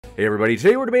Hey everybody,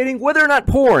 today we're debating whether or not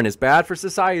porn is bad for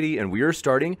society, and we are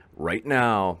starting right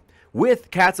now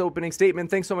with Kat's opening statement.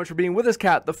 Thanks so much for being with us,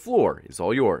 Kat. The floor is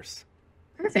all yours.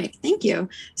 Perfect. Thank you.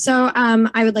 So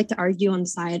I would like to argue on the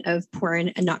side of porn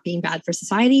and not being bad for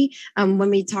society.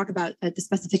 When we talk about the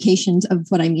specifications of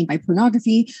what I mean by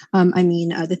pornography, I mean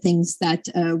the things that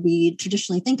we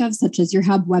traditionally think of, such as your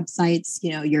hub websites,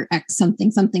 your X something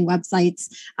something websites,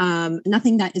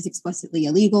 nothing that is explicitly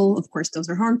illegal. Of course, those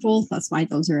are harmful. That's why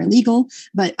those are illegal.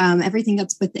 But everything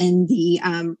that's within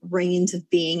the range of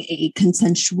being a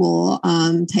consensual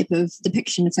type of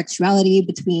depiction of sexuality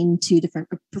between two different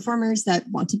performers that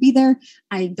want to be there,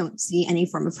 I don't see any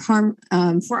form of harm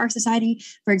for our society.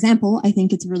 For example, I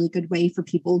think it's a really good way for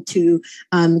people to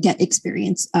get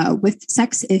experience with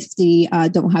sex if they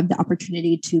don't have the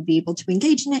opportunity to be able to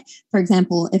engage in it. For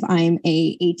example, if I'm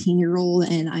a 18-year-old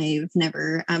and I've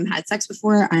never had sex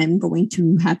before, I'm going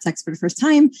to have sex for the first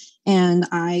time, and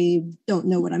I don't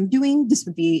know what I'm doing. This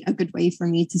would be a good way for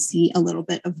me to see a little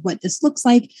bit of what this looks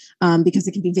like, because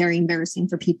it can be very embarrassing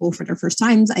for people for their first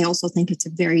times. I also think it's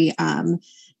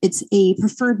a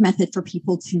preferred method for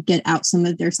people to get out some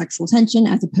of their sexual tension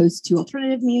as opposed to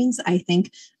alternative means. I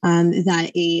think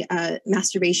that a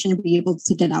masturbation to be able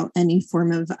to get out any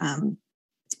form of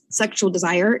sexual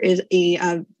desire is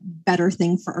a better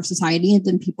thing for our society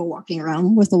than people walking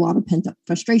around with a lot of pent up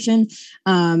frustration.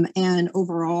 And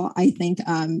overall, I think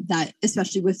that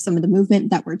especially with some of the movement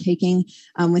that we're taking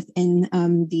within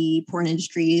the porn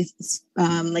industry,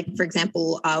 like for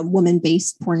example,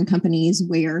 woman-based porn companies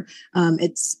where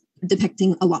it's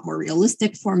depicting a lot more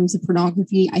realistic forms of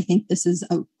pornography. I think this is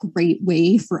a great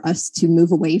way for us to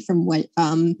move away from what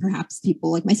perhaps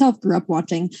people like myself grew up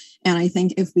watching. And I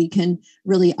think if we can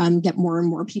really get more and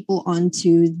more people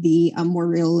onto the more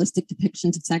realistic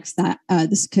depictions of sex, that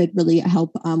this could really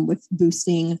help with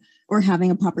boosting or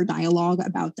having a proper dialogue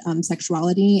about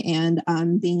sexuality and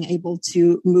being able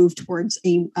to move towards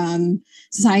a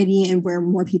society and where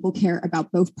more people care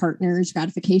about both partners'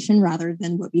 gratification rather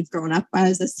than what we've grown up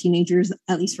as teenagers,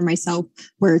 at least for myself,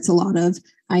 where it's a lot of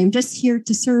I'm just here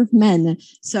to serve men.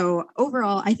 So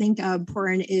overall, I think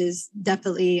porn is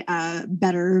definitely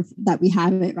better that we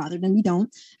have it rather than we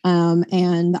don't.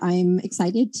 And I'm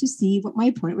excited to see what my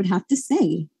opponent would have to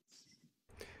say.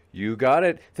 You got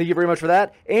it. Thank you very much for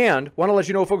that. And want to let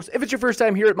you know, folks, if it's your first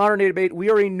time here at Modern Day Debate, we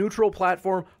are a neutral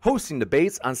platform hosting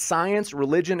debates on science,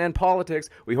 religion, and politics.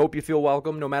 We hope you feel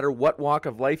welcome no matter what walk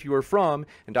of life you are from.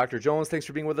 And Dr. Jones, thanks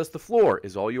for being with us. The floor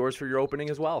is all yours for your opening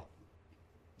as well.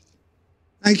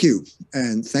 Thank you.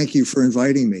 And thank you for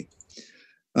inviting me.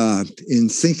 In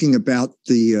thinking about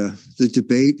the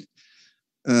debate,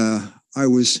 I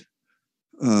was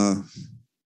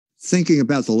thinking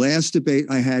about the last debate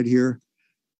I had here.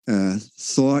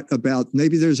 Thought about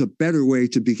maybe there's a better way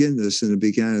to begin this than it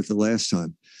began at the last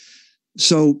time.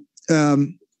 So I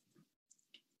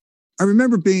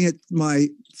remember being at my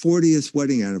 40th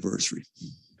wedding anniversary.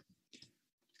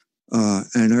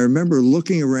 And I remember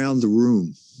looking around the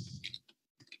room.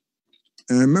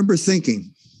 And I remember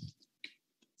thinking,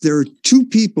 there were two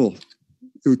people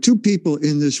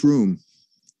in this room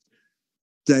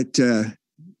that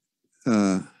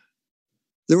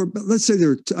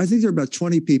I think there were about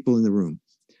 20 people in the room.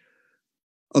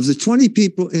 Of the 20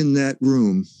 people in that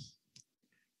room,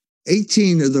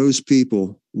 18 of those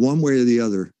people, one way or the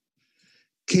other,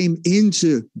 came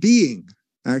into being,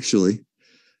 actually,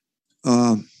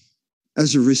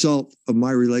 as a result of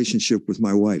my relationship with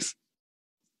my wife.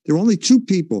 There were only two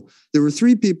people. There were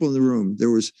three people in the room.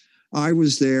 I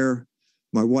was there,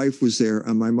 my wife was there,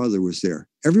 and my mother was there.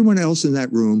 Everyone else in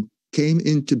that room came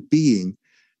into being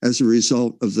as a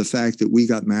result of the fact that we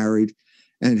got married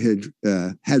and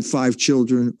had 5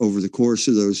 children over the course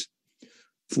of those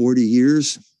 40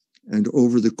 years. And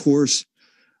over the course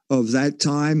of that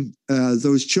time,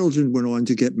 those children went on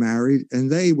to get married, and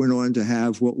they went on to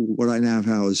have what I now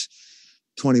have as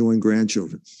 21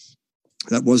 grandchildren.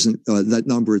 That wasn't that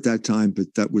number at that time, but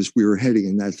we were heading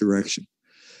in that direction.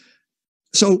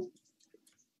 So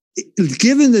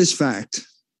given this fact,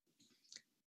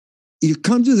 you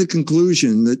come to the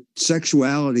conclusion that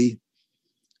sexuality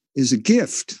is a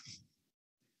gift.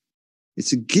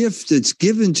 It's a gift that's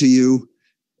given to you,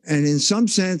 and in some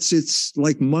sense, it's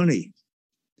like money.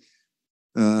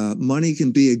 Money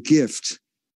can be a gift,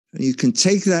 and you can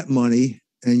take that money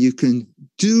and you can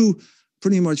do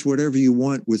pretty much whatever you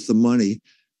want with the money,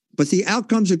 but the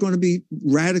outcomes are going to be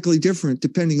radically different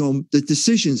depending on the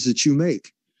decisions that you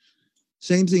make.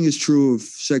 Same thing is true of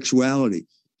sexuality.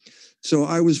 So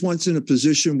I was once in a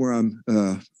position where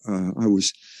I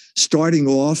was starting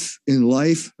off in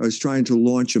life. I was trying to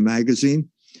launch a magazine.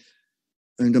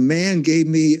 And a man gave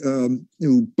me,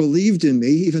 who believed in me,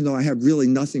 even though I had really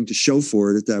nothing to show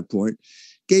for it at that point,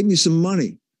 gave me some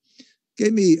money.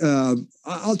 Gave me,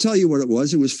 I'll tell you what it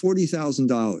was. It was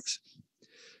 $40,000.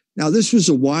 Now, this was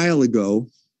a while ago,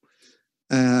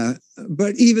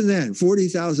 but even then,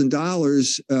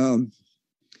 $40,000,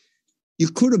 you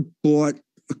could have bought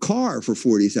a car for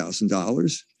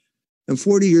 $40,000, and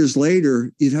 40 years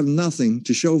later, you'd have nothing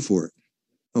to show for it.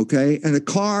 Okay. And a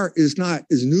car is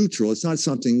neutral. It's not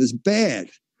something that's bad.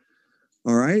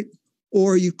 All right.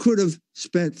 Or you could have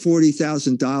spent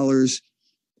 $40,000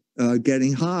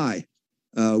 getting high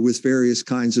with various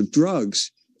kinds of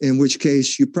drugs, in which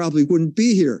case you probably wouldn't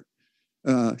be here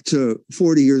to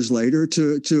 40 years later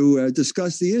to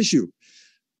discuss the issue.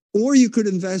 Or you could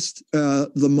invest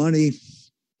the money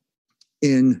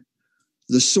in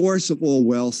the source of all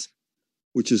wealth,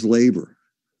 which is labor.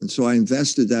 And so I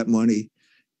invested that money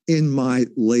in my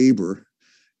labor.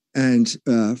 And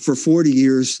for 40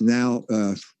 years now,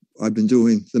 I've been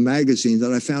doing the magazine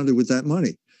that I founded with that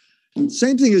money.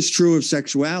 Same thing is true of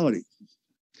sexuality.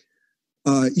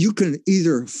 You can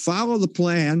either follow the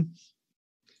plan,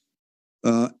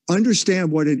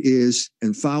 understand what it is,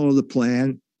 and follow the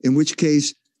plan, in which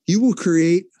case you will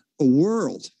create a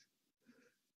world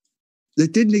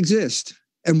that didn't exist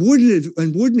and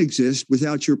wouldn't exist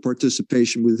without your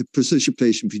participation, with the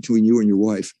participation between you and your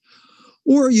wife.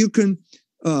 Or you can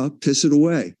piss it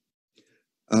away,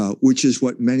 which is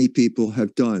what many people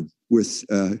have done with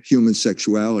human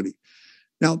sexuality.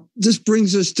 Now, this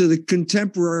brings us to the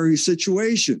contemporary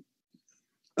situation.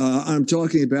 I'm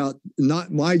talking about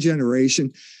not my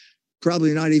generation,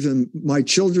 probably not even my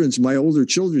older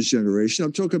children's generation.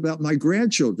 I'm talking about my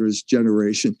grandchildren's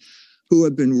generation, who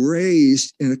have been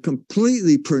raised in a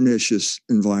completely pernicious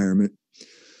environment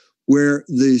where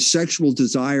the sexual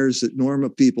desires that normal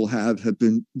people have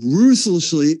been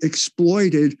ruthlessly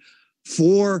exploited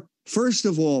for, first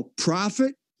of all,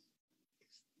 profit.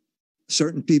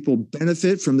 Certain people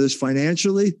benefit from this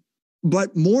financially,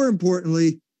 but more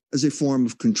importantly, as a form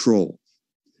of control.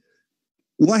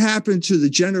 What happened to the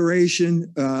generation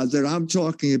that I'm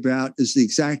talking about is the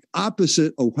exact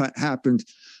opposite of what happened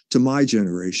to my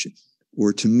generation,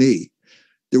 or to me.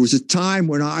 There was a time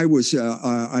when I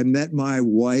met my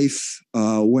wife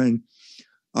when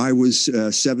I was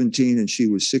 17 and she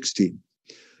was 16.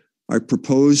 I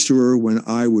proposed to her when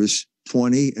I was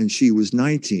 20 and she was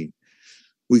 19.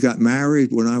 We got married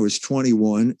when I was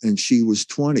 21 and she was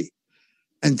 20.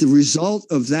 And the result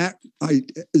of that, I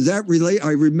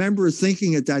remember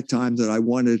thinking at that time that I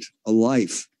wanted a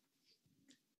life,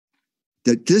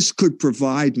 that this could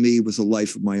provide me with a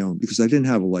life of my own, because I didn't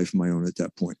have a life of my own at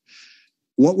that point.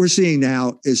 What we're seeing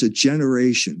now is a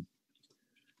generation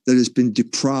that has been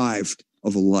deprived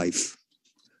of a life,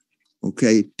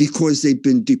 okay? Because they've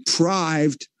been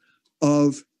deprived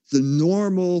of the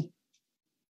normal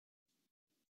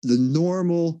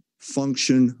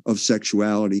function of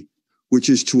sexuality, which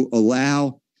is to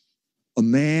allow a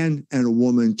man and a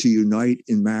woman to unite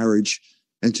in marriage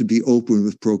and to be open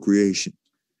with procreation.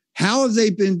 How have they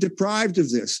been deprived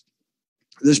of this?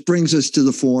 This brings us to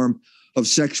the form of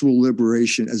sexual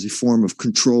liberation as a form of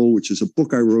control, which is a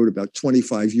book I wrote about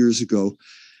 25 years ago.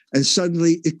 And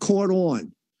suddenly it caught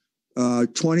on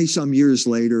 20 some years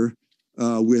later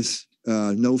with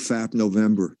NoFap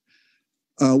November.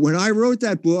 When I wrote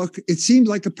that book, it seemed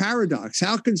like a paradox.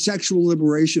 How can sexual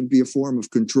liberation be a form of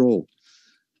control?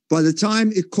 By the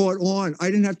time it caught on, I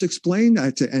didn't have to explain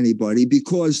that to anybody,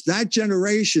 because that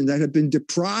generation that had been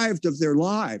deprived of their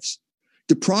lives,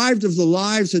 deprived of the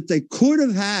lives that they could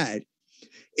have had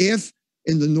if,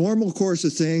 in the normal course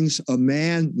of things, a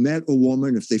man met a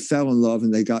woman, if they fell in love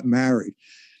and they got married.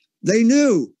 They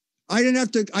knew. I didn't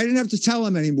have to tell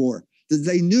them anymore. That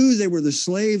they knew they were the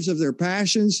slaves of their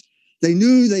passions. They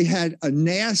knew they had a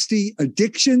nasty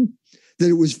addiction that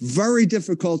it was very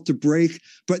difficult to break.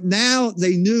 But now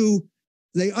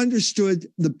they understood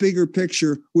the bigger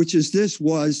picture, which is this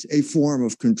was a form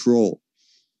of control.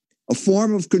 A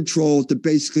form of control to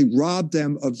basically rob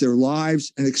them of their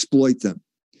lives and exploit them.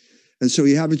 And so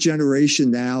you have a generation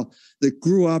now that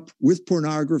grew up with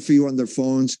pornography on their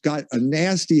phones, got a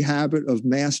nasty habit of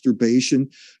masturbation,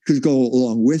 could go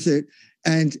along with it.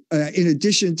 And in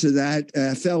addition to that,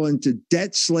 fell into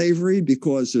debt slavery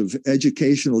because of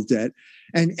educational debt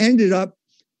and ended up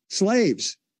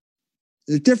slaves.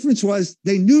 The difference was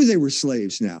they knew they were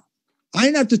slaves now. I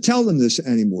didn't have to tell them this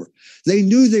anymore. They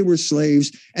knew they were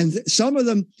slaves. And some of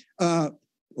them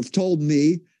have told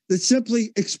me that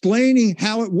simply explaining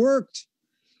how it worked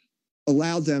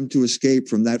allowed them to escape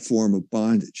from that form of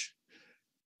bondage.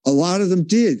 A lot of them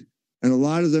did. And a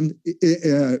lot of them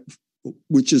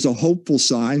which is a hopeful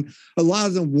sign. A lot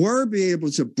of them were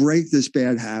able to break this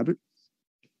bad habit.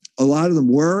 A lot of them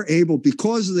were able,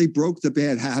 because they broke the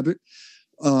bad habit,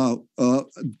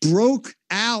 broke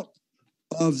out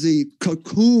of the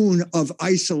cocoon of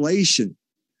isolation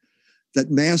that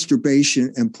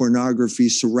masturbation and pornography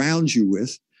surround you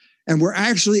with. And we're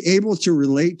actually able to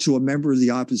relate to a member of the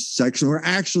opposite sex. And we're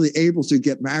actually able to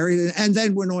get married and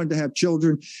then went on to have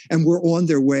children. And we're on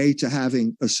their way to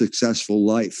having a successful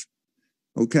life.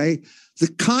 Okay?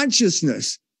 The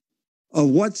consciousness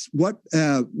of what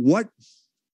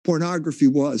pornography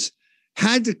was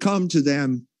had to come to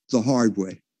them the hard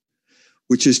way,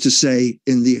 which is to say,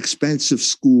 in the expensive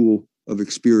school of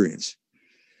experience.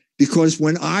 Because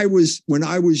when I was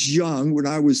young, when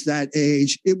I was that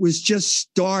age, it was just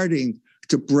starting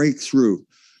to break through.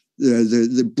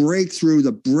 The breakthrough,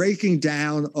 the breaking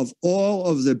down of all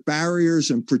of the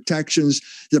barriers and protections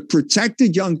that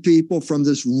protected young people from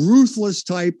this ruthless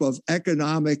type of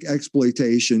economic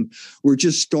exploitation were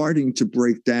just starting to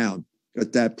break down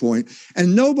at that point.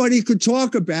 And nobody could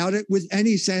talk about it with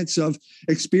any sense of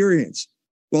experience.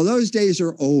 Well, those days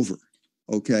are over,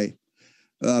 okay?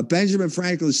 Benjamin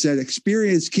Franklin said,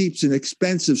 experience keeps an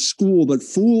expensive school, but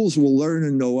fools will learn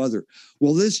in no other.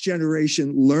 Well, this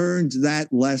generation learned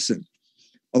that lesson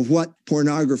of what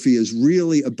pornography is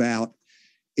really about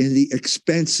in the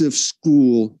expensive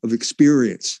school of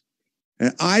experience.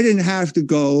 And I didn't have to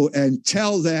go and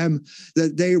tell them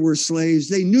that they were slaves.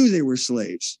 They knew they were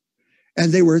slaves.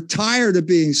 And they were tired of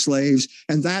being slaves.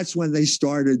 And that's when they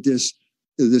started this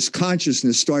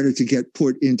consciousness started to get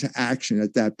put into action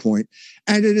at that point.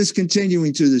 And it is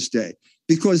continuing to this day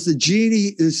because the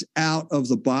genie is out of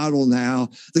the bottle now.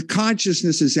 The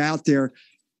consciousness is out there.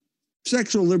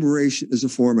 Sexual liberation is a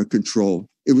form of control.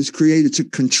 It was created to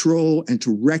control and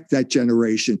to wreck that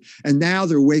generation. And now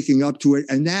they're waking up to it.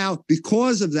 And now,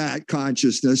 because of that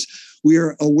consciousness, we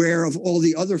are aware of all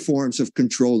the other forms of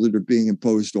control that are being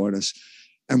imposed on us.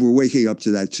 And we're waking up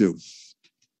to that too.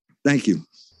 Thank you.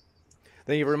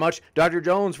 Thank you very much, Dr.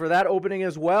 Jones, for that opening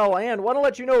as well. And want to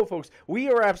let you know, folks, we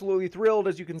are absolutely thrilled,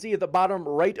 as you can see at the bottom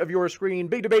right of your screen.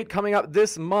 Big debate coming up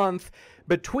this month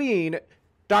between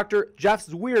Dr. Jeff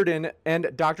Zweerden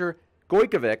and Dr.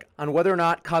 Gojkovic on whether or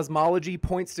not cosmology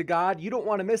points to God. You don't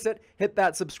want to miss it. Hit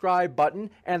that subscribe button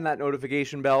and that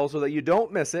notification bell so that you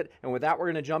don't miss it. And with that, we're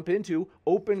going to jump into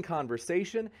open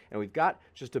conversation. And we've got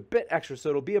just a bit extra, so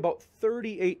it'll be about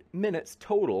 38 minutes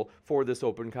total for this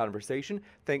open conversation.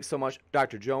 Thanks so much,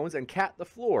 Dr. Jones. And Kat, the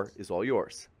floor is all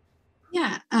yours.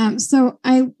 Yeah, so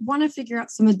I want to figure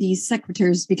out some of these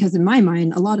sequiturs because in my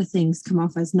mind, a lot of things come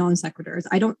off as non sequiturs.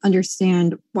 I don't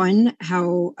understand, one,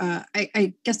 how,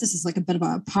 I guess this is like a bit of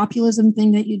a populism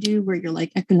thing that you do where you're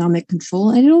like economic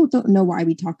control. I don't know why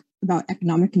we talk about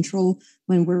economic control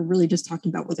when we're really just talking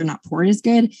about whether or not porn is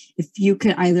good. If you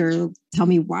could either tell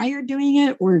me why you're doing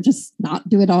it or just not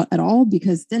do it at all,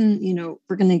 because then,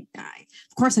 we're going to,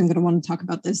 of course, I'm going to want to talk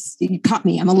about this. You caught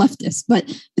me. I'm a leftist, but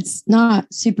it's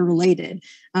not super related.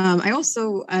 I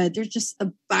also, I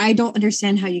don't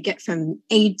understand how you get from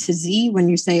A to Z when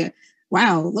you say,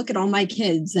 wow, look at all my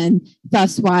kids. And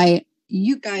that's why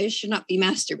you guys should not be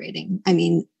masturbating. I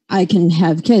mean, I can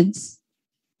have kids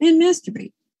and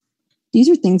masturbate. These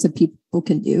are things that people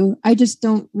can do. I just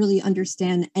don't really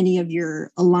understand any of your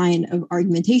line of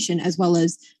argumentation, as well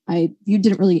as you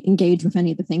didn't really engage with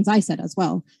any of the things I said as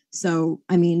well. So,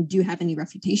 I mean, do you have any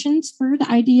refutations for the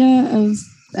idea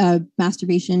of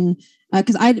masturbation?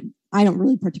 Because I don't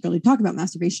really particularly talk about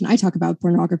masturbation. I talk about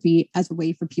pornography as a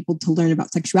way for people to learn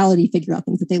about sexuality, figure out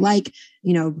things that they like,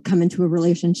 come into a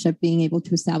relationship, being able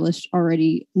to establish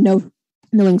already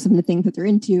knowing some of the things that they're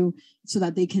into so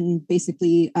that they can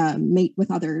basically mate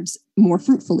with others more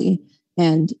fruitfully.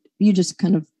 And you just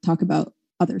kind of talk about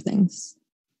other things.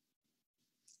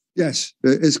 Yes,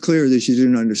 it's clear that you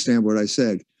didn't understand what I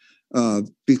said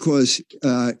because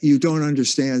you don't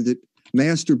understand that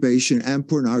masturbation and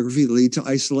pornography lead to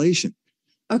isolation.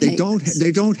 Okay.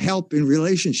 They don't help in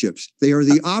relationships. They are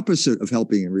the opposite of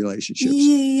helping in relationships.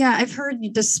 Yeah, I've heard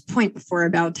this point before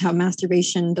about how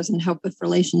masturbation doesn't help with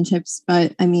relationships.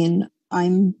 But I mean,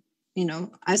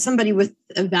 as somebody with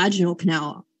a vaginal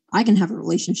canal, I can have a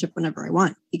relationship whenever I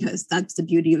want because that's the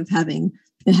beauty of having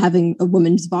a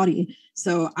woman's body.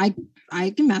 So I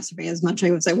can masturbate as much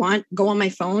as I want, go on my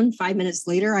phone. 5 minutes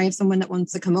later, I have someone that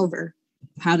wants to come over.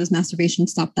 How does masturbation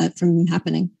stop that from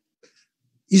happening?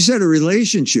 You said a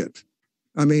relationship.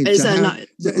 I mean,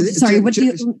 sorry.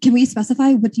 Can we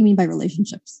specify? What do you mean by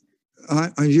relationships?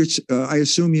 I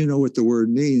assume you know what the word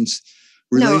means.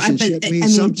 Relationship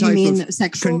means some do you type mean of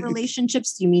sexual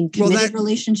relationships? Do you mean committed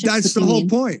relationships? That's the whole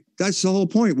point. That's the whole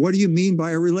point. What do you mean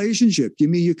by a relationship? Do you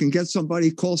mean you can get somebody,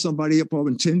 call somebody up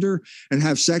on Tinder and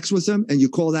have sex with them, and you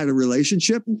call that a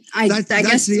relationship? I guess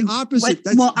that's the opposite.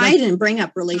 I didn't bring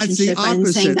up relationship. I'm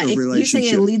saying that if you say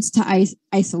it leads to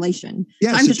isolation.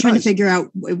 Yes, so I'm just trying to figure out,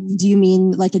 do you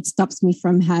mean like it stops me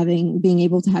from being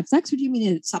able to have sex, or do you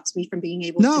mean it stops me from being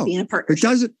able to be in a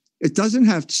partnership? It doesn't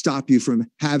have to stop you from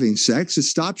having sex. It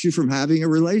stops you from having a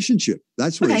relationship.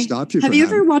 That's what it stops you from. Have you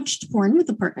ever watched porn with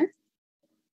a partner?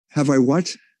 Have I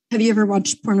what? Have you ever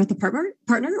watched porn with a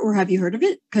partner, or have you heard of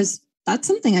it? Because that's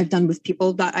something I've done with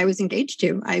people that I was engaged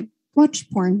to. I watch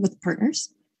porn with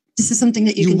partners. This is something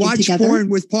that you can do together. You watch porn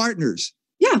with partners?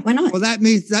 Yeah, why not? Well, that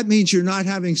means you're not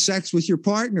having sex with your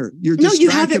partner. You're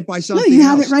distracted by something else. No, you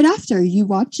have it right after. You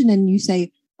watch and then you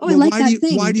say, "Oh, I like that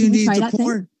thing." Why do you need the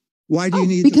porn? Why do you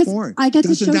need the porn? I get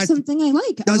to show something I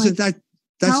like.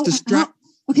 That's distract?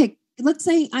 Okay, let's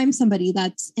say I'm somebody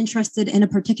that's interested in a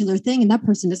particular thing and that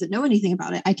person doesn't know anything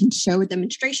about it. I can show a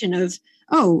demonstration of,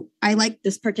 oh, I like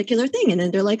this particular thing. And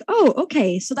then they're like, oh,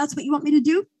 okay, so that's what you want me to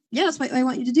do? Yeah, that's what I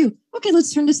want you to do. Okay,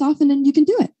 let's turn this off and then you can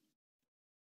do it.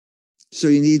 So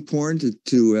you need porn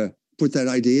to put that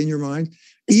idea in your mind?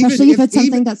 Especially if it's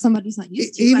something that somebody's not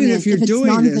used to. Even if you're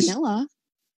doing this, non-vanilla.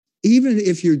 Even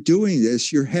if you're doing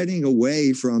this, you're heading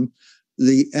away from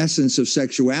the essence of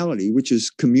sexuality, which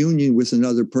is communion with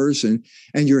another person,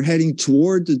 and you're heading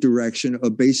toward the direction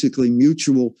of basically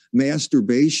mutual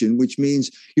masturbation, which means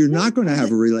you're not going to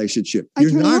have a relationship.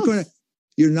 You're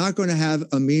not going to have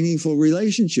a meaningful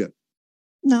relationship.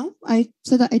 No, I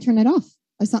said that I turn it off.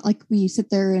 It's not like we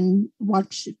sit there and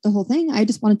watch the whole thing. I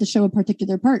just wanted to show a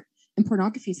particular part. And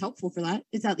pornography is helpful for that.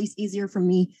 It's at least easier for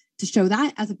me to show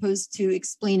that as opposed to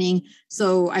explaining,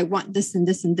 so I want this and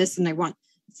this and this, and I want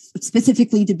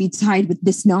specifically to be tied with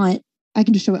this knot. I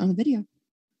can just show it on the video.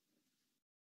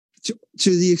 To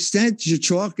the extent you're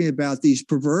talking about these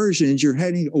perversions, you're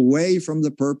heading away from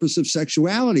the purpose of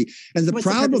sexuality. And the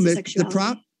problem is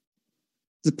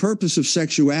the purpose of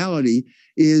sexuality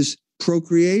is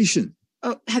procreation.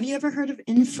 Oh, have you ever heard of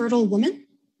infertile woman?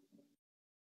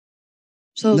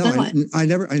 So no, I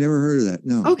never heard of that.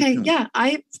 No. Okay. No. Yeah.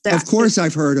 Of course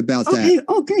I've heard about that.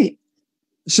 Oh, great.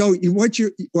 So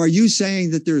are you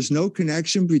saying that there's no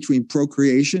connection between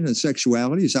procreation and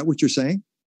sexuality? Is that what you're saying?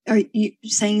 Are you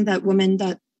saying that women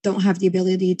that don't have the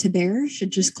ability to bear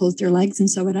should just close their legs and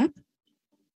sew it up?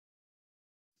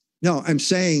 No, I'm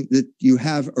saying that you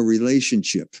have a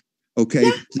relationship. Okay.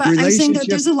 Yeah, but I'm saying that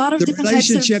there's a lot of different types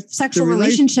of sexual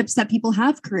relationships that people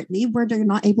have currently where they're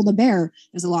not able to bear.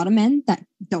 There's a lot of men that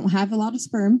don't have a lot of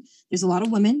sperm. There's a lot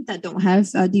of women that don't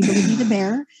have the ability to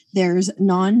bear. There's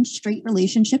non-straight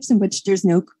relationships in which there's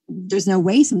no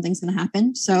way something's going to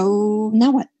happen. So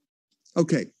now what?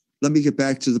 Okay, let me get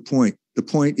back to the point. The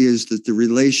point is that the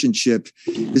relationship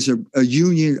is a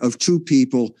union of two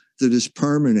people that is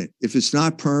permanent. If it's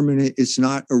not permanent, it's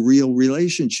not a real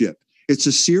relationship. It's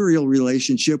a serial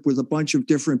relationship with a bunch of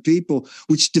different people,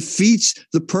 which defeats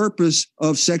the purpose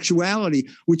of sexuality,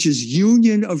 which is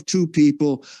union of two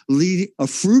people, leading a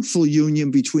fruitful union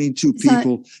between two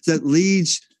people that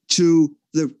leads to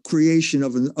the creation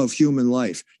of human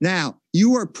life. Now,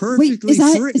 you are perfectly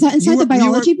free. Is that inside the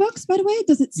biology books, by the way?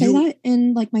 Does it say that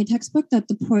in like my textbook that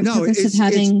the purpose of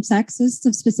having sex is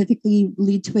to specifically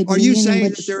lead to a union? Are you saying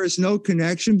that there is no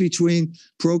connection between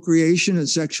procreation and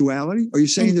sexuality? Are you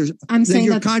saying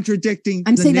you're contradicting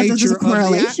the nature of the act? I'm saying that there's a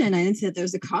correlation. I didn't say that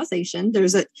there's a causation. There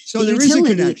is a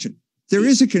connection. There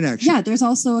is a connection. Yeah, there's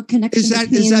also a connection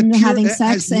between having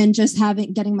sex and just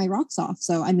getting my rocks off.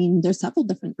 So, I mean, there's several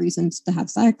different reasons to have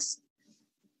sex.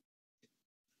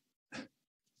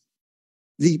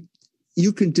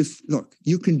 You can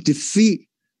defeat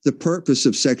the purpose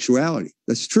of sexuality.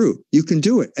 That's true. You can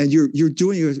do it. And you're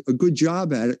doing a good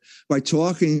job at it by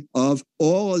talking of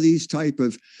all of these type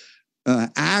of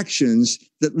actions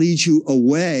that lead you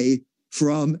away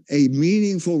from a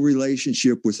meaningful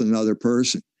relationship with another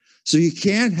person. So you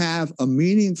can't have a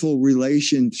meaningful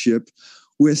relationship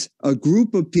with a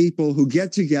group of people who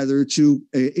get together to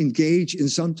engage in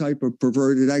some type of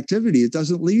perverted activity. It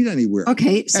doesn't lead anywhere.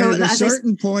 Okay, so at a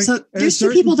certain point, there's two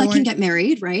people that can get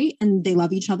married, right? And they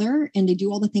love each other and they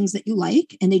do all the things that you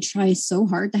like, and they try so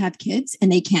hard to have kids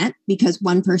and they can't because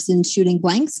one person's shooting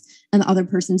blanks and the other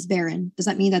person's barren. Does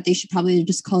that mean that they should probably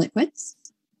just call it quits?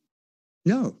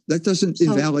 No, that doesn't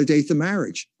invalidate the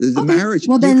marriage. The marriage.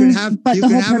 Well, then, the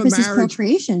whole purpose is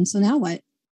procreation. So now what?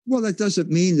 Well, that doesn't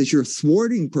mean that you're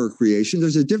thwarting procreation.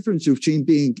 There's a difference between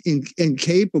being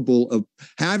incapable of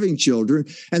having children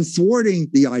and thwarting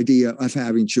the idea of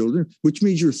having children, which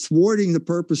means you're thwarting the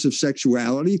purpose of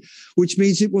sexuality, which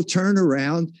means it will turn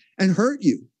around and hurt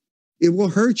you. It will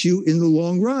hurt you in the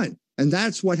long run. And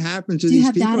that's what happened to these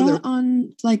people. Do you have data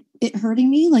on like it hurting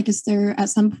me? Like, is there at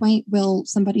some point will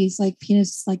somebody's like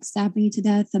penis like stab me to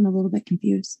death? I'm a little bit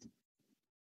confused.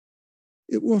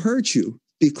 It will hurt you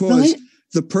because Really?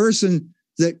 the person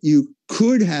that you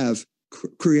could have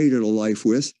created a life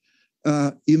with,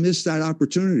 you missed that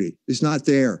opportunity. It's not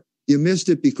there. You missed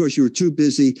it because you were too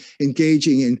busy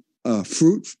engaging in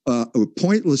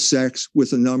pointless sex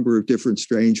with a number of different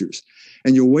strangers.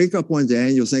 And you'll wake up one day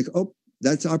and you'll think, oh,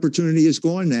 that opportunity is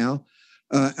gone now.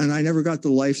 And I never got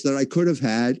the life that I could have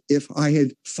had if I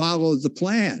had followed the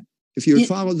plan. If you had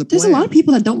followed the plan. There's a lot of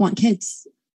people that don't want kids.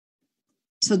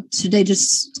 So should they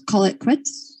just call it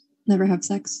quits? Never have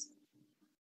sex?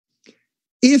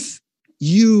 If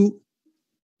you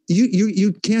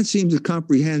can't seem to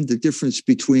comprehend the difference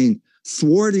between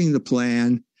thwarting the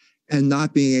plan and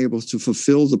not being able to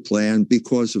fulfill the plan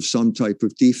because of some type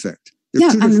of defect.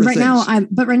 Yeah, I mean, right now I'm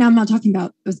not talking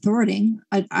about thwarting.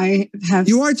 I have.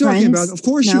 You are talking about, of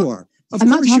course you are. I'm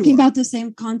not talking about the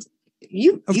same content.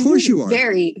 Of course you are.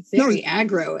 Very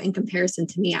aggro in comparison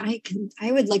to me.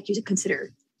 I would like you to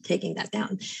consider taking that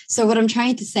down. So what I'm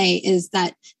trying to say is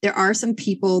that there are some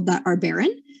people that are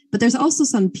barren, but there's also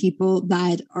some people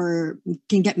that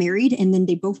can get married and then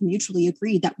they both mutually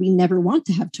agree that we never want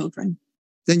to have children.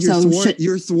 Then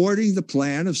you're thwarting the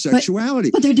plan of sexuality.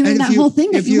 But they're doing that whole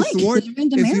thing that you like. They're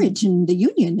into marriage and the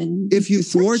union and if you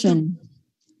thwart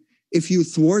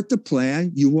the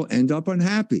plan, you will end up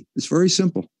unhappy. It's very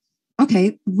simple.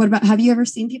 Okay. What about, have you ever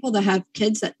seen people that have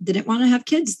kids that didn't want to have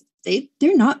kids?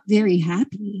 They're not very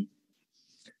happy.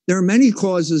 There are many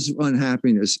causes of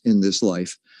unhappiness in this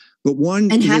life, but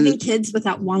having kids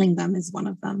without wanting them is one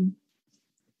of them.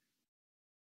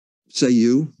 Say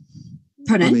you.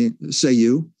 Pardon? I mean, say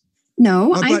you.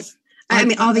 No, I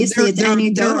mean, obviously it's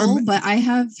anecdotal, but I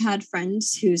have had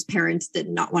friends whose parents did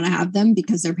not want to have them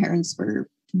because their parents were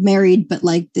married, but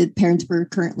like the parents were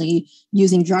currently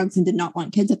using drugs and did not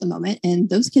want kids at the moment. And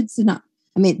those kids did not.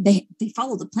 I mean, they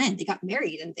followed the plan. They got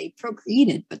married and they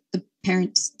procreated, but the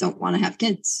parents don't want to have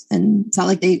kids. And it's not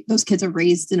like those kids are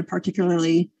raised in a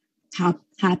particularly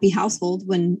happy household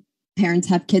when parents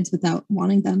have kids without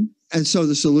wanting them. And so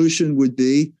the solution would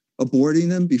be aborting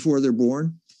them before they're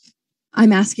born?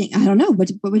 I'm asking, I don't know.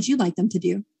 What would you like them to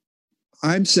do?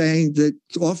 I'm saying that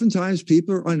oftentimes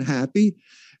people are unhappy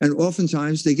and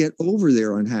oftentimes they get over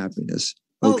their unhappiness.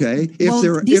 Okay.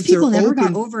 These people never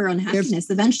got over unhappiness.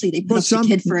 Eventually they put up the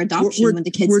kid for adoption when the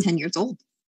kid's 10 years old.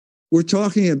 We're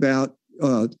talking about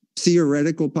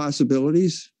theoretical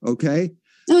possibilities. Okay.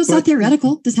 No, it's not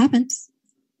theoretical. This happens.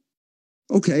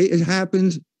 Okay. It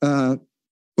happened.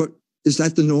 But is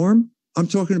that the norm? I'm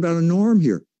talking about a norm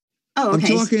here. Oh,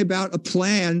 okay. I'm talking about a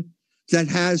plan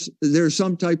that there's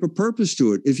some type of purpose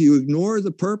to it. If you ignore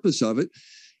the purpose of it,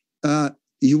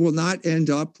 you will not end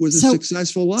up with a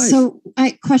successful life. So,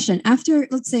 question: after,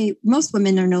 let's say, most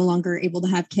women are no longer able to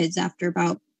have kids after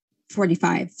about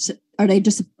 45. So are they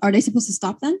supposed to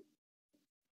stop then?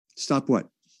 Stop what?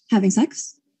 Having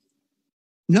sex?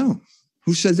 No.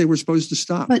 Who said they were supposed to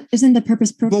stop? But isn't the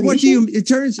purpose procreation? But what do you? It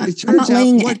turns I'm not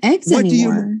laying eggs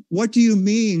anymore. What do you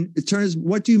mean?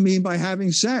 What do you mean by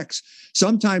having sex?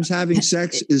 Sometimes having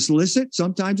sex is illicit.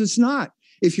 Sometimes it's not.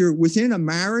 If you're within a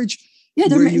marriage. Yeah,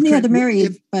 they're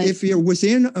married. If you're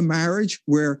within a marriage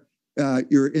where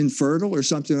you're infertile or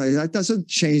something like that, doesn't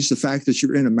change the fact that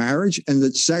you're in a marriage and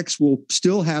that sex will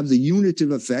still have the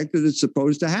unitive effect that it's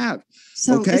supposed to have.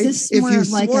 So is this more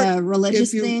of like a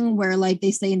religious thing where like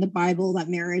they say in the Bible that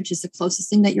marriage is the closest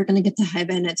thing that you're going to get to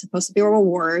heaven? It's supposed to be a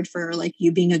reward for like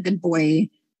you being a good boy.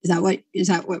 Is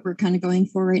that what we're kind of going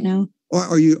for right now? Or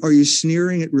are you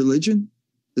sneering at religion?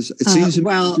 It seems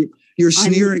you're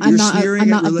sneering. I'm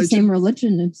not of the same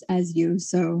religion as you,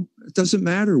 so it doesn't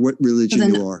matter what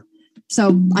religion you are.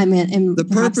 So I mean, in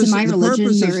my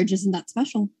religion, marriage isn't that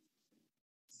special.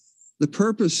 The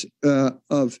purpose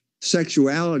of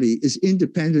sexuality is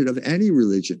independent of any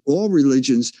religion. All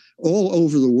religions, all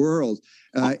over the world,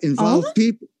 involve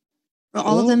people.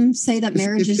 All of them say that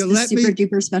marriage is the super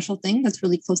duper special thing that's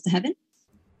really close to heaven.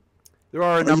 There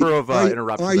are a number of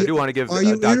interruptions. I do want to give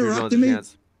Dr. Jones a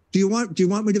chance. Do you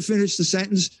want me to finish the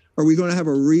sentence? Are we going to have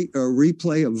a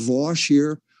replay of Vosh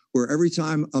here, where every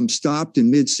time I'm stopped in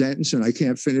mid-sentence and I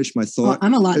can't finish my thought? Well,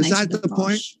 I'm a lot nicer than the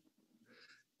point? Vosh.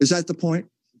 Is that the point?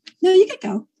 No, you could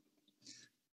go.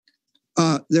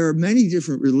 There are many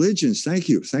different religions. Thank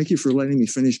you. Thank you for letting me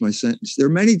finish my sentence. There are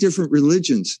many different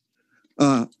religions,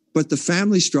 but the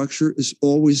family structure is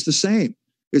always the same.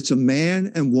 It's a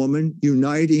man and woman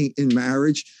uniting in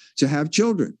marriage to have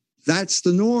children. That's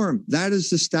the norm. That is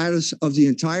the status of the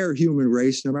entire human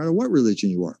race, no matter what religion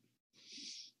you are.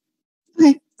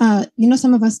 Okay.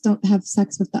 Some of us don't have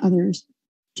sex with the other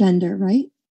gender, right?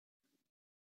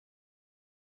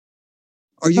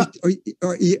 Are you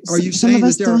Some saying of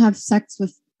us that don't have sex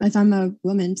with? If I'm a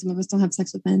woman, some of us don't have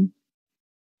sex with men.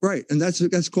 right? And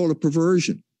that's called a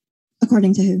perversion,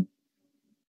 According to who?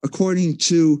 according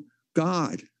to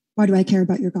God. Why do I care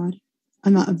about your God?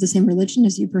 I'm not of the same religion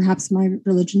as you. Perhaps my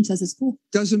religion says it's cool.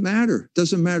 Doesn't matter.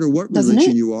 Doesn't matter what Doesn't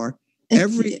religion it? you are.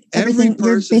 Everything Every you're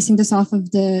person. basing this off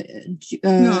of the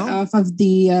No. off of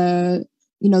the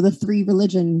the three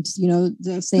religions.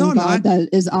 The same No, I'm God not. that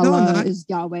is I'm Allah, not. is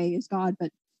Yahweh, is God.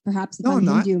 But perhaps if No, I'm I'm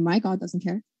not. Hindu, my God doesn't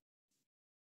care.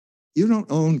 You don't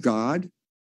own God.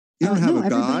 You don't have a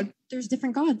God. There's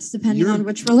different gods depending You're- on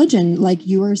which religion. Like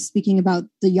you are speaking about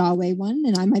the Yahweh one,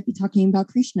 and I might be talking about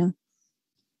Krishna.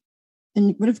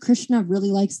 And what if Krishna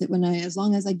really likes it when as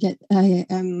long as I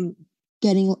am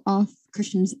getting off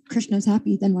Krishna's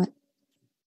happy, then what?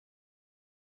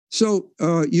 So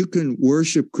you can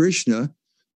worship Krishna,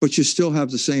 but you still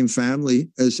have the same family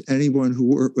as anyone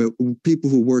people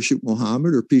who worship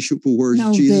Muhammad or people who worship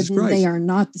No, Jesus Christ. they are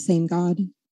not the same God.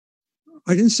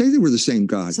 I didn't say they were the same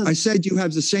God. So- I said you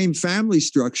have the same family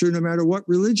structure no matter what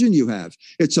religion you have.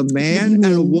 It's a What do man you and a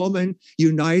mean? woman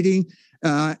uniting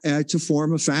to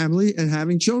form a family and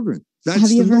having children. That's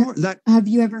Have you the ever- norm. Have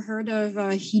you ever heard of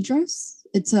Hydros?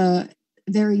 It's a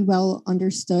very well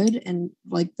understood and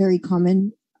like very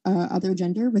common other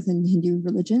gender within Hindu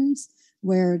religions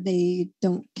where they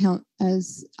don't count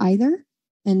as either.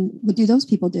 And what do those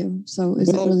people do? So is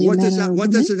it really what a man does or a that? What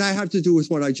woman? does that have to do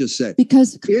with what I just said?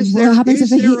 Because Is what there, happens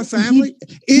is if there a family?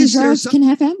 Is there Hydros can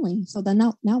have family? So then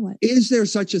now what? is there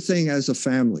such a thing as a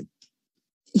family?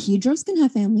 Hydros can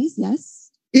have families,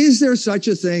 yes. Is there such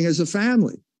a thing as a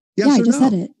family? Yes yeah, I or just no?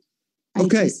 said it. I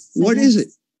Okay, just said what is yes.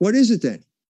 it? What is it then?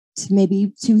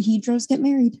 Maybe two Hydros get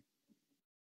married.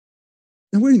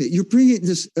 Now, wait a minute. You're bringing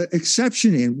this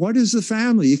exception in. What is the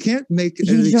family? You can't make an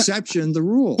Hydro- exception the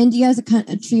rule. India is a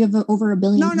country of over 1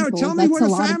 billion No, people. tell me That's what a a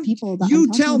lot of family. people that You I'm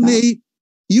talking tell about. me.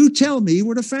 You tell me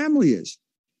what a family is.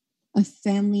 A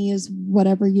family is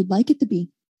whatever you'd like it to be.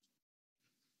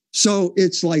 So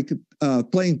it's like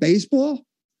playing baseball.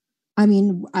 I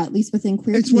mean, at least within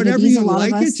queer It's whatever communities, you a lot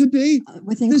like of it us to be.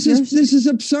 within This queer. is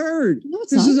absurd. No,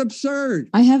 it's This not. is absurd.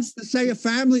 I have To say a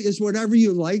family is whatever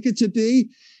you like it to be.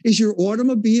 Is your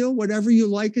automobile whatever you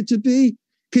like it to be?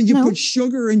 Can you No. put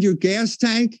sugar in your gas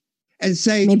tank and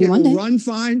say Maybe it one will day. run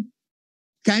fine?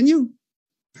 Can you?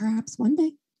 perhaps one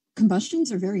day.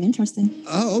 Combustions are very interesting.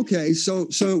 Oh, okay. So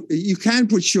you can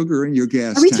put sugar in your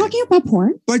gas Are we tank, talking about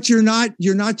porn? but you're not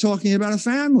talking about a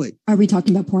family. Are we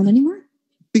talking about porn anymore?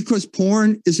 Because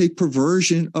porn is a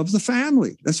perversion of the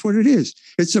family. That's what it is.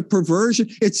 It's a perversion.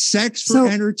 It's sex for So-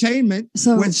 entertainment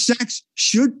So, when sex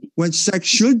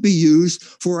should be used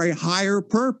for a higher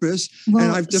purpose.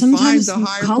 well, I've defined sometimes the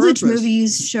higher college purpose.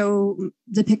 movies show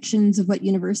depictions of what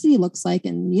university looks like,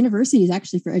 and university is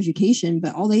actually for education,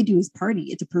 but all they do is party.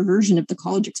 It's a perversion of the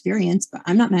college experience, but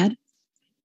I'm not mad.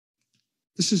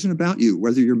 This isn't about you,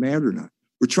 whether you're mad or not.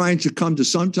 We're trying to come to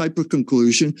some type of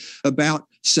conclusion about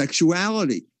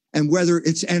sexuality and whether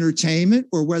it's entertainment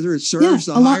or whether it serves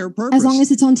Yeah, a higher purpose. As long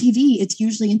as it's on TV, it's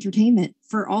usually entertainment.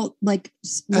 For all, like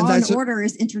And Law and that's a- Order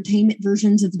is entertainment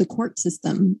versions of the court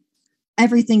system.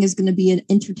 Everything is going to be an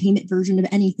entertainment version of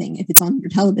anything if it's on your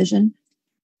television.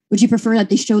 Would you prefer that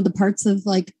they show the parts of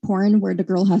like porn where the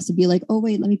girl has to be like, oh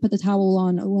wait, let me put the towel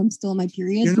on. Oh, I'm still on my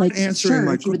period. You're not Like, answering sure,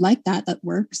 my if you would like that, that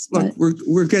works. Look, But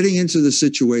we're getting into the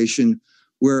situation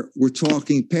where we're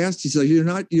talking past each other.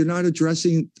 You're not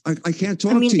addressing. I can't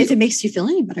talk I mean, to if you. it makes you feel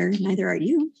any better, neither are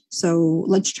you. So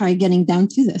let's try getting down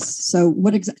to this. So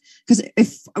what exactly? Because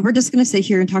if we're just going to sit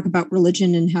here and talk about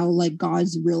religion and how like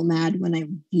God's real mad when I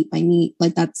eat my meat,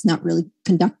 like that's not really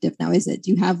conductive now, is it? Do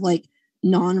you have like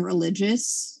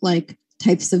non-religious like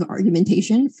types of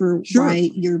argumentation for Sure.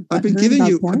 why you're I've been butthurt about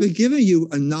giving you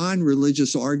porn? a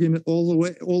non-religious argument all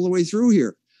the way through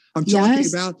here. I'm talking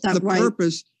Yes, about that the right.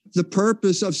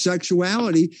 purpose of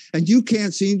sexuality, and you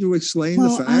can't seem to explain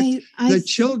Well, the fact that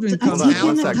children I've come Hold on taken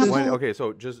one a second. couple- Okay,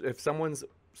 so just if someone's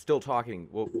still talking,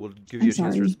 we'll give I'm you a chance to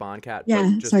sorry. respond, Kat. Yeah,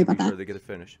 but just sorry to be about sure that. they get it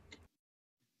finished.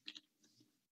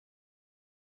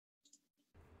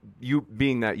 You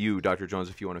being that you, Dr. Jones,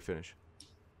 if you want to finish.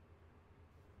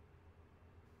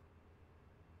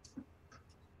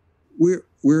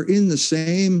 we're in the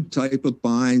same type of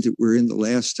bind that we're in the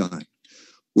last time,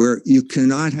 where you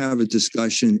cannot have a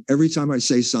discussion. Every time I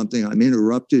say something, I'm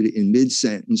interrupted in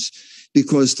mid-sentence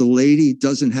because the lady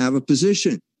doesn't have a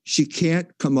position. She can't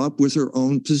come up with her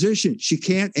own position. She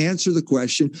can't answer the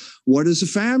question, what is a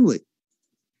family?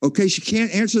 Okay, she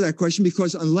can't answer that question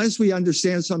because unless we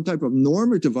understand some type of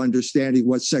normative understanding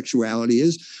what sexuality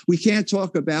is, we can't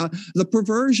talk about the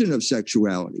perversion of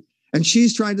sexuality. And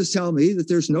she's trying to tell me that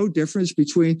there's no difference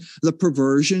between the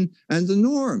perversion and the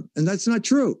norm. And that's not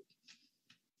true.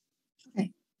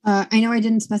 Okay. I know I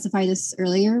didn't specify this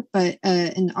earlier, but,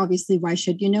 and obviously why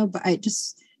should you know, but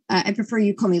I prefer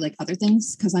you call me like other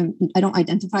things because I don't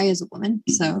identify as a woman.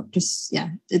 So just,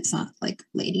 yeah, it's not like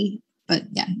lady, but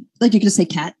yeah, like you could just say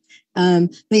cat.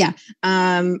 But yeah.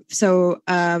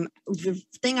 The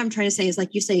thing I'm trying to say is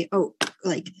like you say, oh,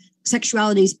 like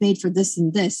sexuality is made for this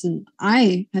and this. And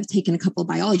I have taken a couple of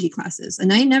biology classes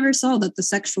and I never saw that the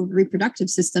sexual reproductive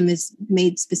system is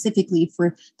made specifically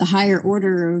for the higher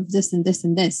order of this and this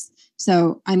and this.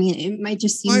 So, I mean, it might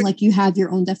just seem like you have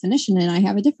your own definition and I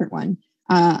have a different one.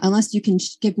 Unless you can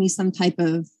give me some type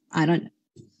of,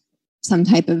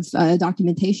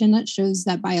 documentation that shows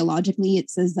that biologically it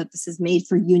says that this is made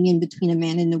for union between a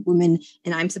man and a woman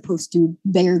and I'm supposed to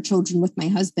bear children with my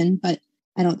husband, but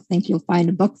I don't think you'll find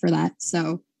a book for that.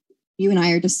 So you and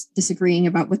I are just disagreeing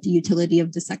about what the utility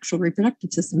of the sexual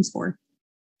reproductive system is for.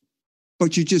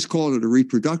 But you just called it a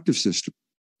reproductive system,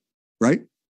 right?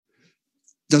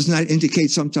 Doesn't that indicate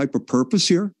some type of purpose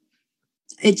here?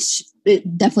 It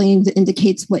definitely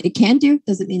indicates what it can do.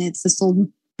 Doesn't mean it's the sole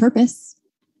purpose.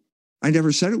 I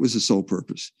never said it was the sole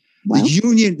purpose. Well,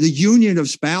 the union of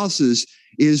spouses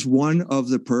is one of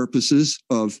the purposes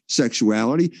of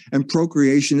sexuality, and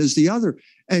procreation is the other.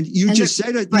 And you just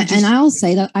said it. And I'll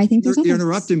say that I think you're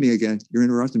interrupting me again. You're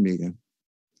interrupting me again.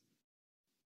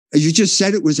 You just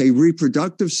said it was a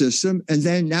reproductive system, and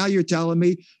then now you're telling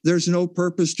me there's no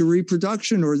purpose to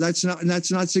reproduction, or that's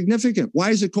not significant. Why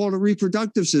is it called a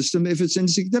reproductive system if it's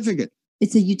insignificant?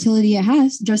 It's a utility it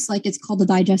has, just like it's called the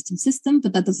digestive system,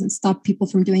 but that doesn't stop people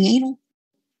from doing anal.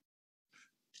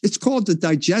 It's called the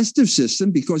digestive system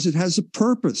because it has a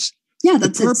purpose. Yeah,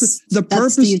 that's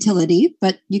the utility,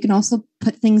 but you can also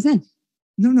put things in.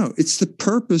 No, it's the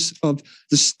purpose of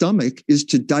the stomach is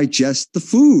to digest the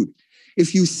food.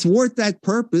 If you thwart that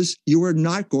purpose, you are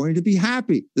not going to be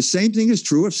happy. The same thing is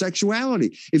true of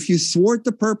sexuality. If you thwart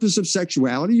the purpose of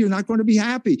sexuality, you're not going to be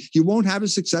happy. You won't have a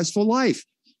successful life.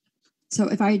 So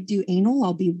if I do anal,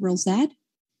 I'll be real sad.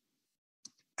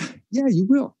 Yeah, you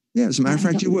will. Yeah, as a matter of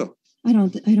fact, you will. I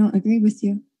don't agree with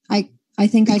you. I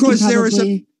think because I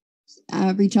could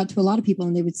probably reach out to a lot of people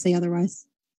and they would say otherwise.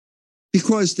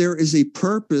 Because there is a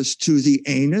purpose to the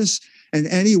anus, and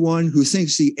anyone who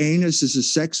thinks the anus is a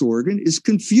sex organ is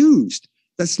confused.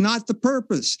 That's not the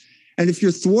purpose. And if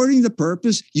you're thwarting the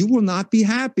purpose, you will not be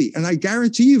happy. And I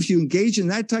guarantee you, if you engage in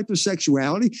that type of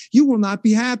sexuality, you will not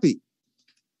be happy.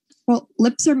 Well,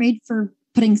 lips are made for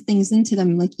putting things into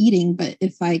them like eating, but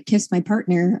if I kiss my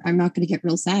partner, I'm not going to get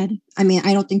real sad. I mean,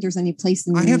 I don't think there's any place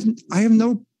in I have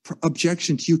no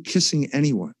objection to you kissing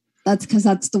anyone. That's because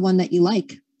that's the one that you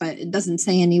like, but it doesn't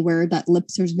say anywhere that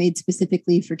lips are made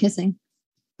specifically for kissing.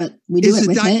 But we do it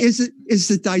with it. Is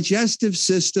the digestive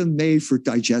system made for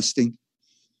digesting?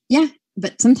 Yeah,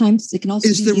 but sometimes it can also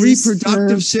be used for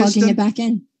plugging it back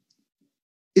in.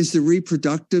 Is the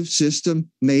reproductive system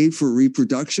made for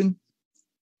reproduction?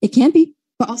 It can be,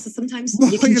 but also sometimes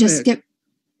you can just skip.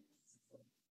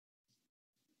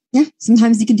 Yeah,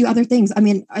 sometimes you can do other things. I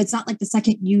mean, it's not like the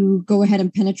second you go ahead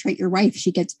and penetrate your wife,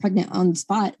 she gets pregnant on the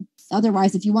spot.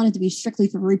 Otherwise, if you wanted to be strictly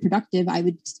for reproductive, I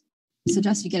would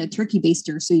suggest you get a turkey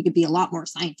baster so you could be a lot more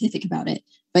scientific about it.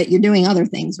 But you're doing other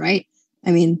things, right?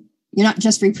 I mean, you're not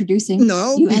just reproducing.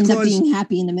 No, you end up being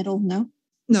happy in the middle.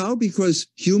 No, because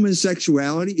human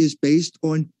sexuality is based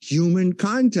on human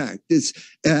contact. It's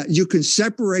you can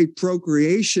separate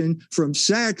procreation from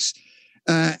sex,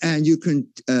 and you can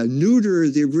neuter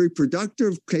the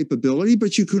reproductive capability,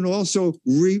 but you can also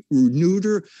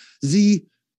neuter the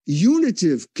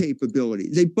unitive capability.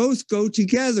 They both go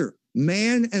together.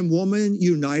 Man and woman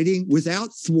uniting without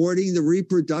thwarting the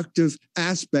reproductive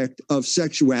aspect of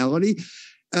sexuality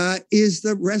is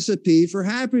the recipe for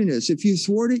happiness. If you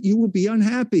thwart it, you will be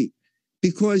unhappy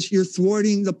because you're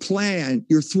thwarting the plan.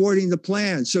 You're thwarting the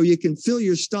plan. So you can fill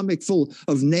your stomach full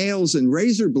of nails and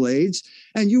razor blades,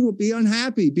 and you will be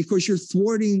unhappy because you're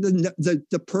thwarting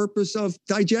the purpose of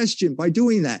digestion by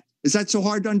doing that. Is that so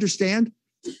hard to understand?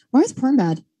 Why is porn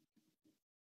bad?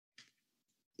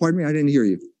 Pardon me, I didn't hear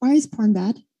you. Why is porn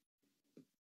bad?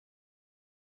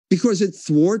 because it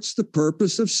thwarts the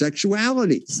purpose of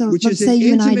sexuality. So which let's is say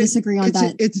you and I intimate- disagree on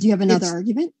it's- that. Do you have another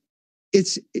argument?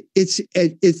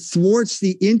 It thwarts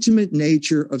the intimate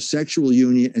nature of sexual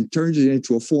union and turns it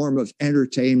into a form of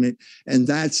entertainment, and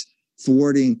that's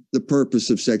thwarting the purpose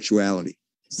of sexuality.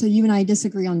 So you and I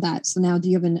disagree on that. So now do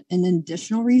you have an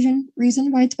additional reason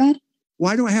why it's bad?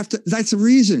 Why do I have to? That's a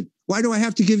reason. Why do I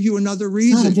have to give you another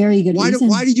reason? Not a very good reason.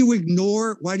 Why do you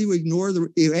ignore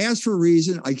you ask for a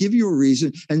reason, I give you a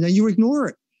reason, and then you ignore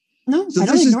it? No, So I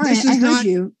don't ignore it. I heard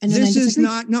you. And then this I is disagree.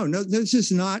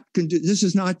 not, this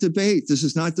is not debate. This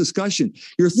is not discussion.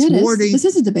 You're Yeah, it is. thwarting, This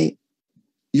is a debate.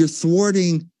 you're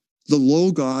thwarting the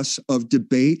logos of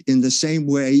debate in the same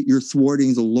way you're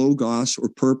thwarting the logos or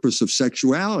purpose of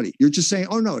sexuality. You're just saying,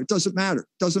 oh no, it doesn't matter.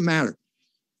 It doesn't matter.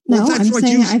 No, Well, I'm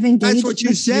saying I've engaged that's what you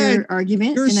with said. your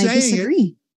argument You're and I saying it.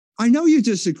 disagree. I know you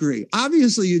disagree.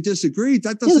 Obviously you disagree. That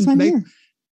Yeah, that's doesn't why I'm make, here.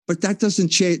 but that doesn't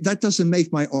change. That doesn't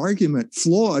make my argument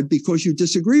flawed because you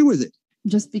disagree with it.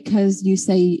 Just because you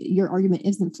say your argument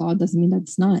isn't flawed doesn't mean that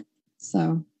it's not.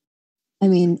 So, I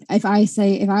mean, if I've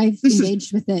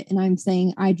engaged with it and I'm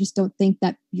saying I just don't think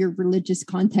that your religious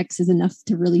context is enough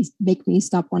to really make me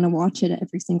stop want to watch it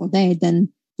every single day, then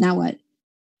now what?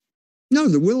 No,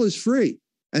 the will is free.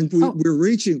 And we're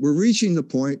reaching the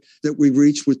point that we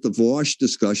reached with the Vosh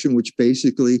discussion, which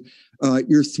basically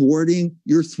you're thwarting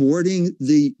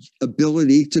the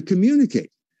ability to communicate.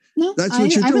 No, That's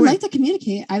what you're I would doing. like to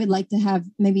communicate. I would like to have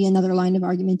maybe another line of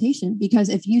argumentation, because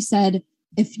if you say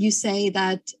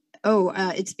that,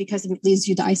 it's because it leads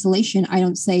you to isolation, I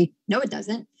don't say, no, it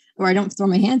doesn't, or I don't throw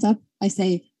my hands up. I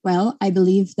say, well, I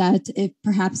believe that if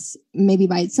perhaps maybe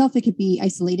by itself, it could be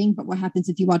isolating, but what happens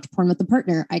if you watch porn with a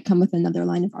partner? I come with another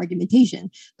line of argumentation.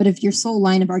 But if your sole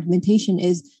line of argumentation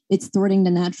is it's thwarting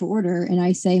the natural order, and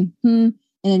I say, and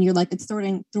then you're like, it's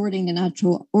thwarting the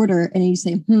natural order, and you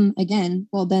say, again,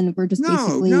 well, then we're just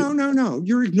basically... No.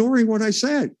 You're ignoring what I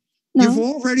said. No. You've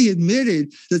already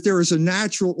admitted that there is a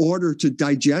natural order to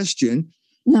digestion.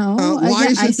 No, why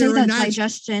is I it say there that a nat-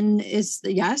 digestion is,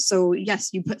 yes. So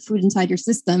yes, you put food inside your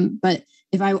system, but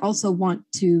if I also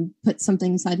want to put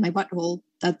something inside my butthole,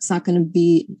 that's not going to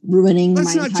be ruining my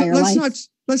entire life.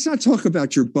 Let's not talk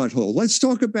about your butthole. Let's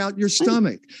talk about your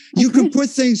stomach. You can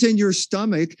put things in your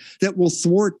stomach that will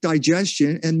thwart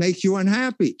digestion and make you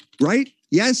unhappy, right?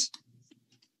 Yes?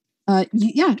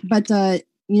 Yeah, but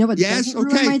you know what? Yes. Ruin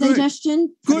Okay. my Good.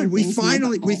 digestion. Good. We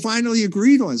finally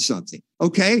agreed on something.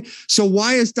 Okay. So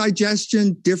why is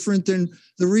digestion different than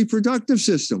the reproductive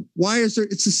system? Why is there?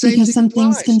 It's the same. Because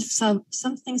thing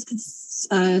some things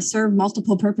can serve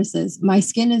multiple purposes. My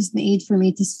skin is made for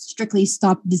me to strictly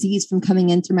stop disease from coming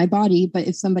in through my body. But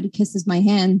if somebody kisses my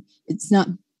hand, it's not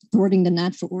thwarting the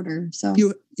natural order. So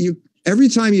you. Every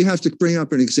time you have to bring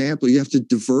up an example, you have to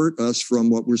divert us from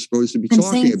what we're supposed to be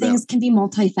talking about. Things can be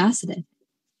multifaceted.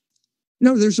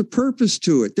 No, there's a purpose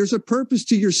to it. There's a purpose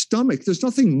to your stomach. There's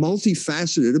nothing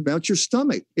multifaceted about your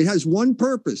stomach. It has one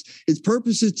purpose. Its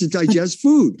purpose is to digest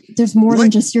food. There's more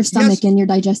than just your stomach and your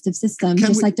digestive system.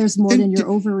 Like there's more than your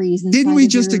ovaries. Didn't we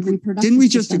just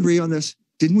agree on this?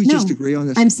 Didn't we just agree on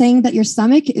this? I'm saying that your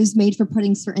stomach is made for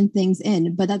putting certain things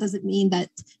in, but that doesn't mean that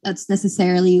that's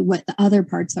necessarily what the other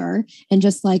parts are. And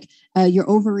just like your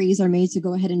ovaries are made to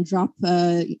go ahead and drop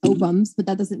ovums, but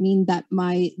that doesn't mean that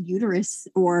my uterus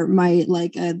or my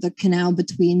the canal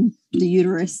between the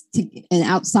uterus and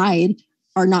outside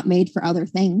are not made for other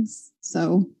things.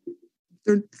 So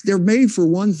they're made for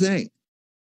one thing.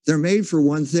 They're made for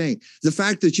one thing. The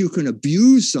fact that you can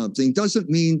abuse something doesn't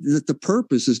mean that the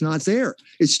purpose is not there.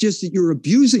 It's just that you're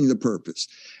abusing the purpose.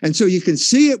 And so you can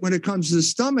see it when it comes to the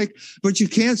stomach, but you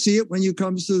can't see it when it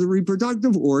comes to the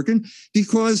reproductive organ,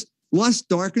 because lust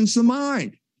darkens the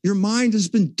mind. Your mind has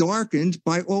been darkened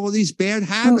by all of these bad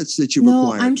habits that you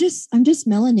acquired. No, I'm just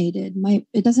melanated.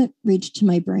 It doesn't reach to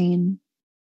my brain.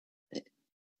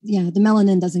 Yeah, the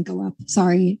melanin doesn't go up.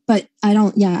 Sorry, but I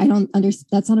don't understand.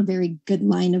 That's not a very good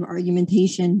line of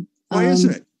argumentation. Why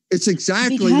isn't it? It's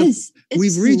exactly,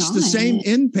 we've reached the same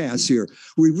impasse here.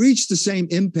 We reached the same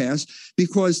impasse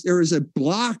because there is a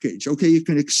blockage. Okay, you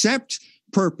can accept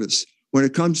purpose when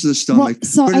it comes to the stomach.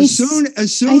 Well, but as soon I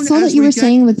saw that you were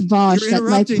saying with Vosh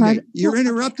you're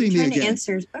interrupting me again.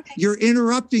 Okay. You're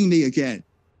interrupting me again.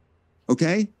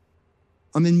 Okay?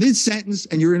 I'm in mid-sentence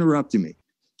and you're interrupting me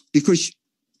because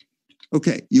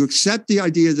okay, you accept the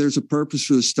idea there's a purpose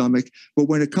for the stomach, but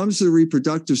when it comes to the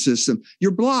reproductive system,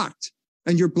 you're blocked.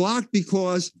 And you're blocked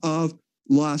because of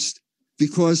lust,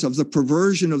 because of the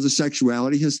perversion of the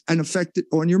sexuality has an effect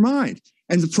on your mind.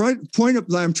 And the point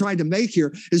that I'm trying to make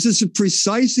here is this is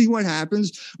precisely what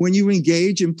happens when you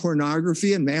engage in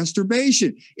pornography and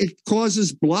masturbation. It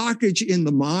causes blockage in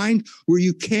the mind where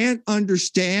you can't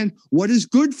understand what is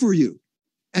good for you.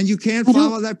 And you can't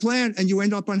follow that plan and you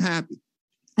end up unhappy.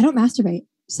 I don't masturbate.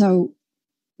 So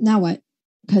now what?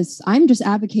 Because I'm just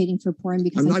advocating for porn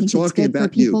because I think it's good for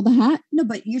people to have. No,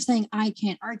 but you're saying I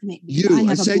can't argue.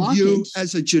 I said you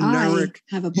as a generic.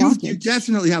 I have a blockage. You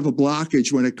definitely have a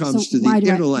blockage when it comes to the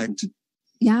intellect.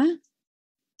 Yeah?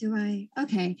 Do I?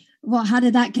 Okay. Well, how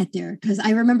did that get there? Because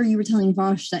I remember you were telling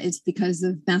Vosh that it's because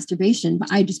of masturbation,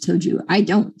 but I just told you I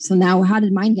don't. So now how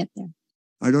did mine get there?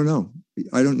 I don't know.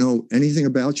 I don't know anything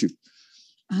about you.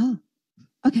 Oh,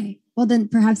 okay. Well, then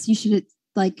perhaps you should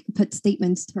put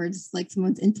statements towards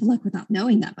someone's intellect without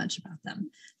knowing that much about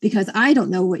them, because I don't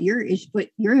know what your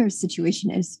situation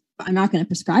is, but I'm not going to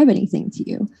prescribe anything to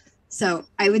you. So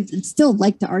I would still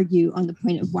like to argue on the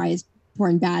point of why is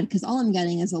porn bad, because all I'm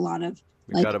getting is a lot of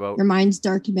your mind's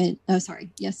darkenment. Oh, sorry.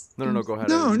 Yes. No, go ahead.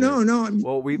 No.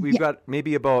 Well, we've got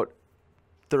maybe about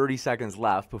 30 seconds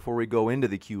left before we go into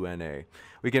the Q&A.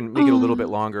 We can make it a little bit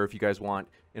longer if you guys want,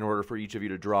 in order for each of you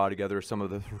to draw together some of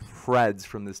the threads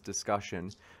from this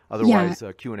discussion. Otherwise,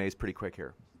 Q&A is pretty quick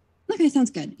here. Okay, sounds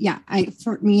good. Yeah,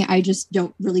 for me, I just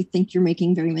don't really think you're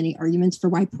making very many arguments for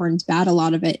why porn's bad. A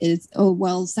lot of it is, oh,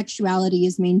 well, sexuality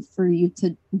is made for you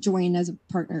to join as a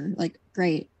partner. Like,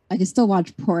 great. I can still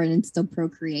watch porn and still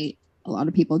procreate. A lot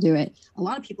of people do it. A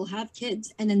lot of people have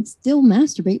kids and then still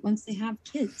masturbate once they have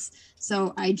kids.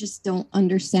 So I just don't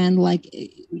understand,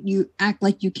 you act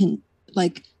like you can,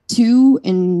 2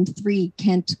 and 3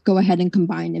 can't go ahead and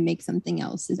combine and make something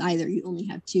else. Is either you only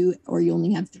have 2 or you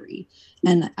only have 3.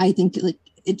 And I think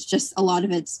it's just a lot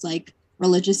of it's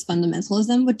religious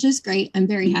fundamentalism, which is great. I'm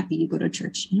very happy you go to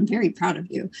church and I'm very proud of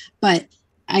you. But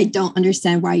I don't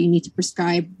understand why you need to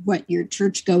prescribe what your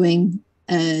church going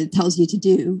tells you to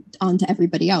do onto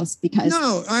everybody else, because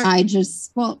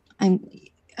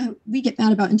we get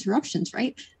mad about interruptions,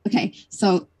 right? Okay.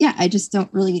 So yeah, I just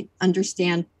don't really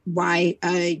understand why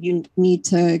you need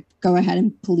to go ahead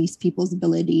and police people's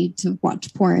ability to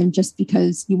watch porn just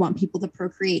because you want people to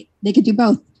procreate. They could do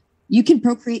both. You can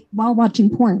procreate while watching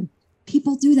porn.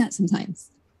 People do that sometimes.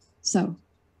 So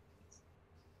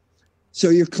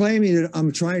you're claiming that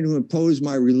I'm trying to impose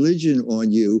my religion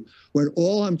on you, when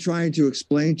all I'm trying to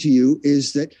explain to you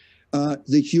is that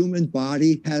the human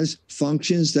body has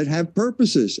functions that have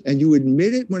purposes, and you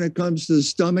admit it when it comes to the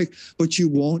stomach, but you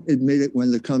won't admit it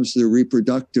when it comes to the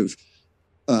reproductive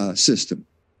system.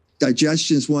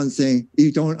 Digestion is one thing.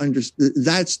 You don't understand.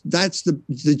 That's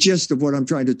the gist of what I'm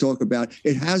trying to talk about.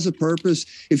 It has a purpose.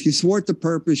 If you thwart the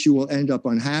purpose, you will end up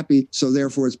unhappy. So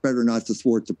therefore, it's better not to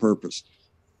thwart the purpose.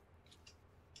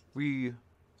 We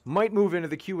might move into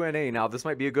the Q&A now. This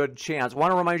might be a good chance. I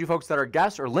want to remind you folks that our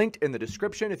guests are linked in the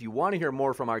description. If you want to hear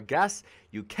more from our guests,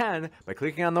 you can by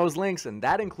clicking on those links, and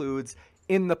that includes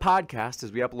in the podcast,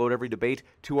 as we upload every debate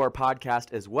to our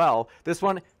podcast as well. This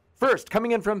one first,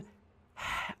 coming in from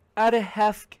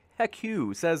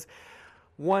Adahefq, says,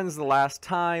 when's the last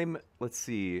time? Let's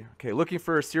see. Okay, looking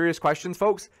for serious questions,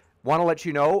 folks. Want to let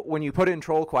you know, when you put in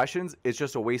troll questions, it's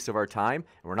just a waste of our time,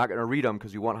 and we're not going to read them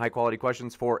because we want high-quality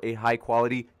questions for a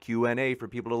high-quality Q&A for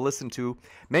people to listen to.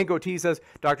 Mango T says,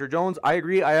 Dr. Jones, I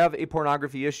agree. I have a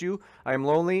pornography issue. I am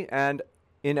lonely and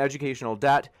in educational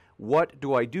debt. What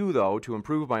do I do, though, to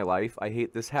improve my life? I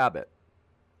hate this habit.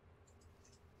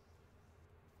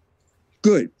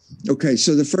 Good. Okay,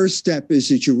 so the first step is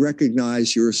that you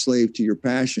recognize you're a slave to your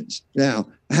passions. Now,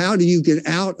 how do you get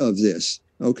out of this?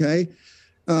 Okay.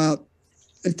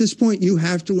 At this point, you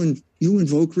have to you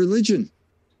invoke religion.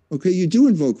 Okay, you do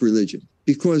invoke religion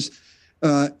because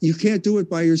you can't do it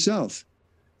by yourself.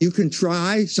 You can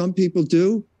try, some people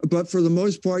do, but for the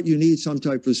most part, you need some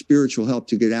type of spiritual help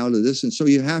to get out of this. And so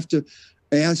you have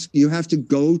to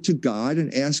go to God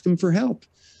and ask him for help.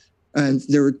 And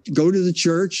go to the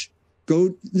church,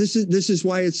 this is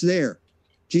why it's there.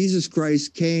 Jesus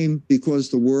Christ came because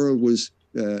the world was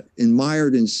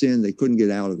mired in sin. They couldn't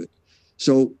get out of it.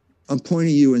 So I'm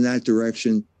pointing you in that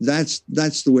direction. That's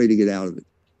the way to get out of it.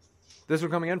 This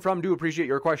one coming in from, do appreciate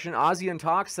your question. Ozzy and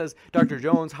Talk says, Dr.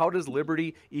 Jones, how does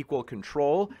liberty equal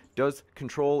control? Does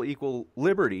control equal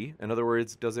liberty? In other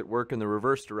words, does it work in the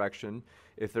reverse direction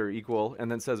if they're equal?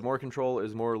 And then says, more control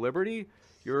is more liberty.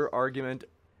 Your argument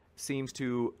seems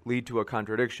to lead to a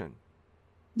contradiction.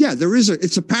 Yeah,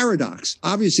 it's a paradox.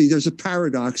 Obviously, there's a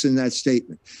paradox in that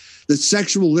statement. That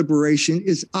sexual liberation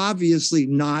is obviously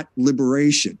not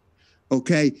liberation.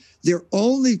 Okay, the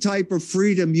only type of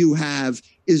freedom you have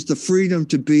is the freedom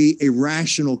to be a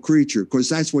rational creature, because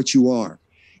that's what you are.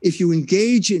 If you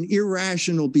engage in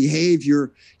irrational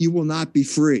behavior, you will not be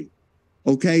free.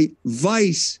 Okay?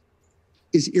 Vice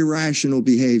is irrational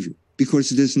behavior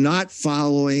because it is not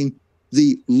following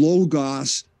the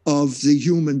logos of the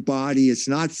human body. It's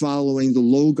not following the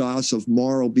logos of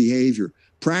moral behavior.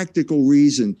 Practical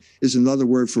reason is another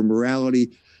word for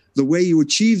morality. The way you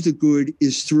achieve the good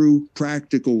is through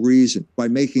practical reason, by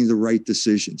making the right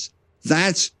decisions.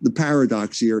 That's the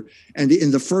paradox here. And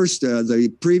in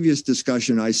the previous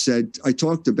discussion, I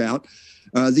talked about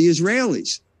the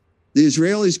Israelis. The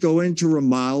Israelis go into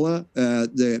Ramallah,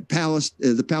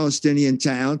 the Palestinian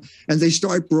town, and they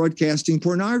start broadcasting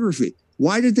pornography.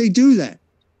 Why did they do that?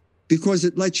 Because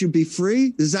it lets you be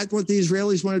free? Is that what the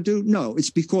Israelis want to do? No, it's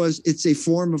because it's a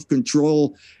form of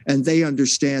control, and they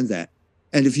understand that.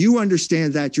 And if you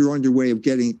understand that, you're on your way of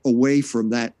getting away from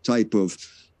that type of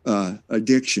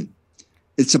addiction.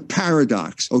 It's a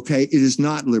paradox, okay? It is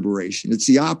not liberation. It's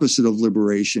the opposite of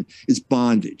liberation. It's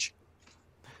bondage.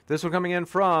 This one coming in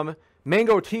from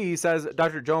Mango T says,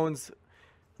 Dr. Jones,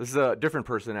 this is a different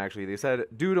person actually. They said,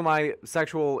 due to my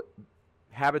sexual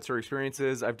habits or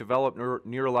experiences, I've developed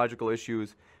neurological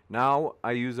issues. Now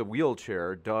I use a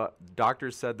wheelchair.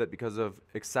 Doctors said that because of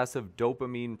excessive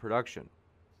dopamine production.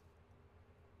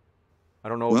 I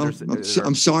don't know. Well,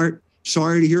 I'm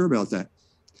sorry to hear about that.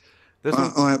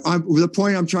 The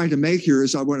point I'm trying to make here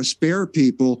is I want to spare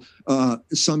people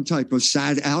some type of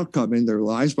sad outcome in their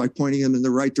lives by pointing them in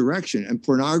the right direction. And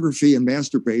pornography and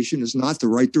masturbation is not the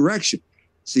right direction.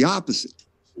 It's the opposite.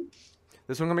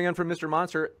 This one coming in from Mr.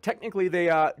 Monster. Technically, they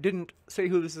didn't say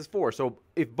who this is for. So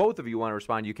if both of you want to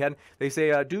respond, you can. They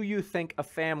say, do you think a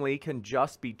family can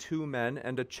just be two men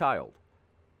and a child?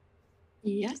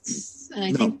 Yes. And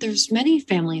I think there's many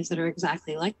families that are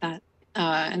exactly like that.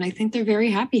 And I think they're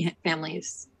very happy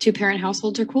families. Two-parent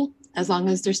households are cool. As long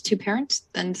as there's two parents,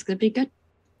 then it's going to be good.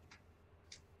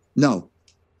 No.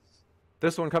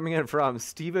 This one coming in from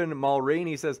Stephen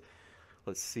Mulraney says,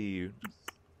 let's see.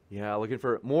 Yeah, looking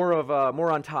for more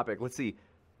on topic. Let's see.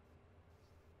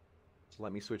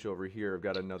 Let me switch over here. I've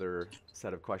got another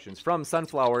set of questions. From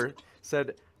Sunflower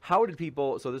said, how did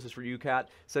people, so this is for you, Kat,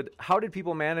 said, how did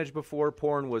people manage before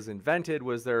porn was invented?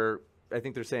 Was there, I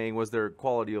think they're saying, was their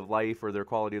quality of life or their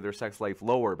quality of their sex life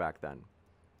lower back then?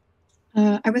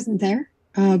 I wasn't there,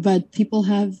 but people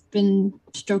have been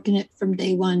stroking it from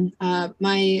day one.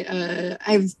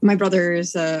 My brother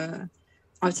is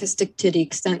autistic to the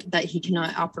extent that he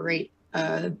cannot operate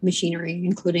machinery,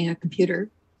 including a computer.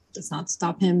 Does not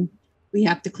stop him. We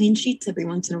have to clean sheets every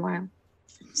once in a while.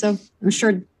 So I'm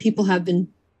sure people have been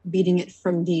beating it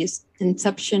from the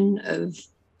inception of,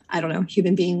 I don't know,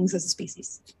 human beings as a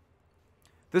species.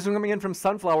 This one coming in from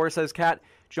Sunflower says, Kat,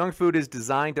 junk food is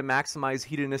designed to maximize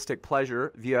hedonistic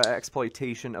pleasure via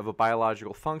exploitation of a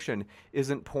biological function.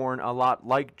 Isn't porn a lot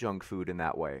like junk food in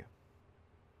that way?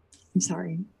 I'm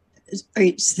sorry.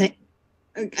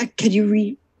 Could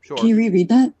you Sure. Can you reread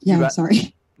that? Yeah, I'm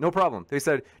sorry. No problem. They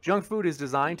said junk food is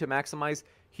designed to maximize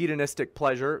hedonistic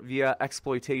pleasure via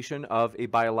exploitation of a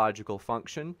biological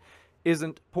function.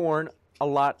 Isn't porn a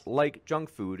lot like junk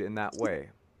food in that way?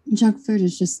 Junk food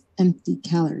is just empty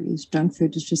calories. Junk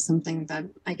food is just something that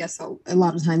I guess a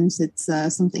lot of times it's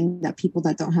something that people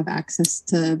that don't have access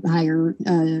to higher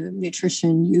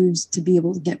nutrition use to be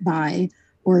able to get by,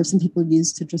 or some people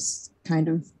use to just kind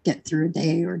of get through a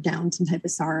day or down some type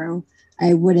of sorrow.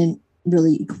 I wouldn't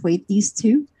really equate these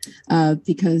two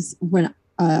because when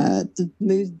the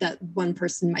mood that one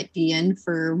person might be in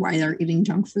for why they're eating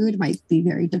junk food might be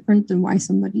very different than why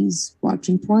somebody's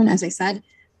watching porn. As I said,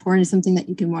 porn is something that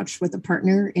you can watch with a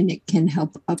partner, and it can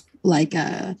help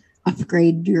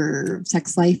upgrade your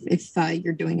sex life if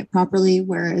you're doing it properly.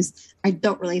 Whereas I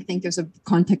don't really think there's a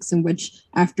context in which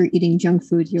after eating junk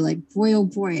food, you're like, boy, oh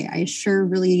boy, I sure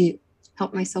really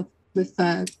helped myself with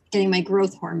getting my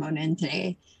growth hormone in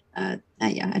today. Yeah,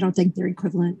 I don't think they're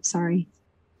equivalent. Sorry.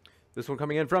 This one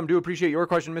coming in from, do appreciate your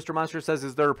question. Mr. Monster says,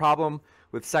 is there a problem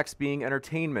with sex being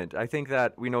entertainment? I think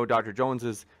that we know Dr.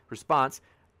 Jones's response.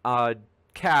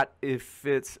 Kat, if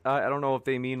it's, I don't know if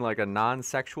they mean like a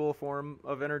non-sexual form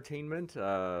of entertainment.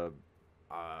 That's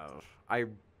my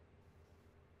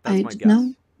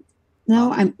guess.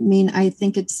 No, I mean, I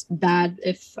think it's bad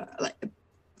if,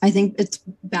 I think it's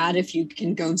bad if you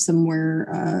can go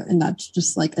somewhere and that's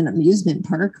just like an amusement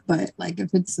park. But like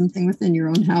if it's something within your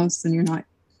own house and you're not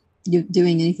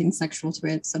doing anything sexual to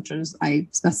it, such as I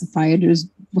specified as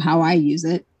how I use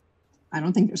it, I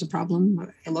don't think there's a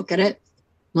problem. I look at it,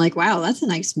 I'm like, wow, that's a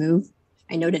nice move.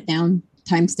 I note it down,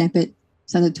 timestamp it,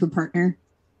 send it to a partner.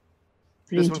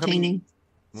 Pretty entertaining.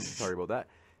 Sorry about that.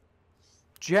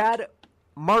 Jad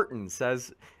Martin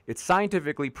says, It's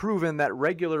scientifically proven that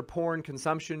regular porn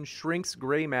consumption shrinks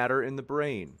gray matter in the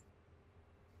brain.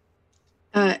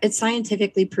 It's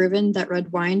scientifically proven that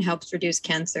red wine helps reduce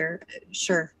cancer.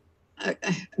 Sure. I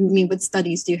mean, what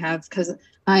studies do you have? Because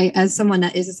I, as someone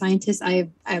that is a scientist,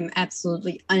 I'm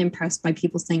absolutely unimpressed by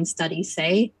people saying studies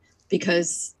say,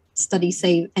 because studies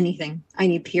say anything. I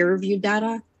need peer-reviewed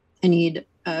data. I need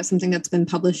something that's been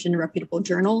published in a reputable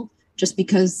journal. Just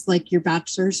because, like, your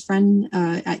bachelor's friend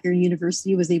at your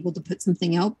university was able to put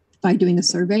something out by doing a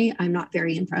survey, I'm not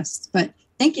very impressed. But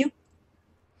thank you.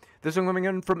 This one coming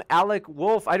in from Alec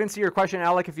Wolf. I didn't see your question,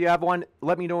 Alec. If you have one,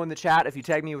 let me know in the chat. If you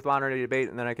tag me with Modern Day Debate,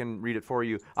 and then I can read it for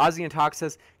you. Ozzy and Talk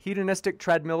says, hedonistic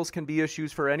treadmills can be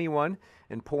issues for anyone,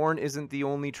 and porn isn't the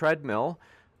only treadmill.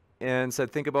 And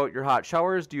said, think about your hot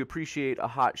showers. Do you appreciate a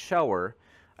hot shower?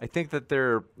 I think that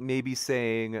they're maybe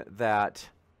saying that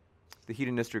the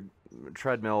hedonistic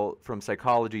treadmill from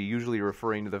psychology, usually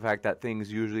referring to the fact that things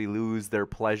usually lose their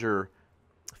pleasure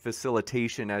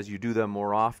facilitation as you do them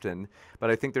more often.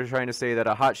 But I think they're trying to say that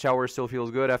a hot shower still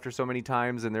feels good after so many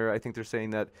times, and I think they're saying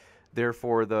that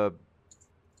therefore the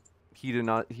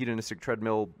hedonistic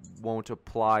treadmill won't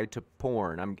apply to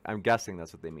porn. I'm guessing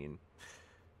that's what they mean.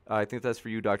 I think that's for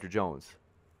you, Dr. Jones.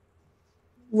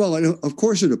 Well, of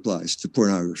course it applies to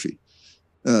pornography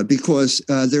because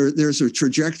there's a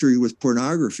trajectory with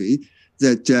pornography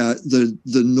that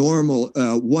the normal,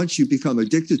 once you become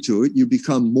addicted to it, you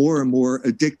become more and more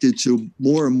addicted to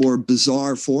more and more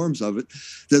bizarre forms of it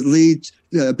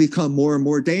that become more and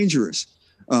more dangerous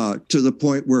to the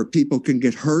point where people can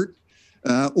get hurt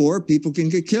or people can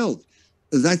get killed.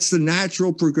 That's the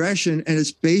natural progression, and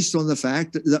it's based on the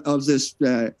fact of this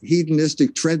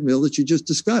hedonistic treadmill that you just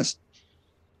discussed.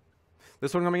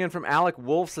 This one coming in from Alec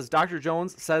Wolf says, Dr.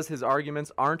 Jones says his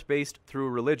arguments aren't based through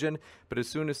religion, but as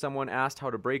soon as someone asked how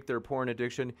to break their porn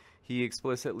addiction, he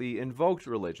explicitly invoked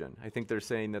religion. I think they're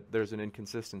saying that there's an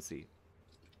inconsistency.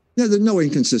 Yeah, there's no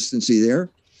inconsistency there.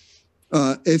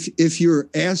 If you're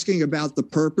asking about the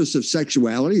purpose of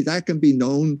sexuality, that can be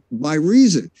known by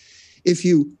reason. If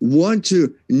you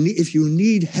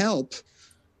need help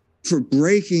for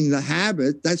breaking the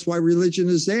habit, that's why religion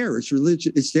is there.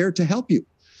 It's there to help you.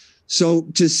 So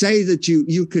to say that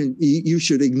you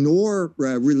should ignore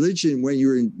religion when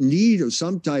you're in need of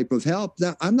some type of help,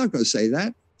 I'm not going to say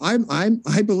that.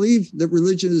 I believe that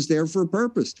religion is there for a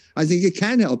purpose. I think it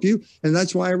can help you, and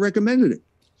that's why I recommended it.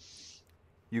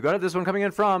 You got it. This one coming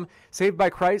in from Saved by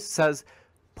Christ says,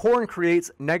 porn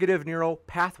creates negative neural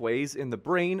pathways in the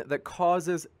brain that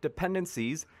causes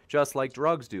dependencies just like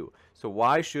drugs do. So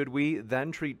why should we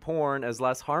then treat porn as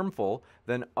less harmful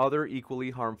than other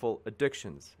equally harmful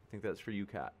addictions? I think that's for you,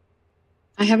 Kat.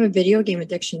 I have a video game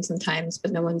addiction sometimes,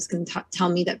 but no one's going to tell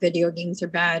me that video games are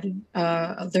bad.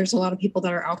 There's a lot of people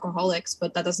that are alcoholics,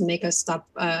 but that doesn't make us stop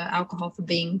alcohol from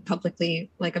being publicly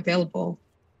available.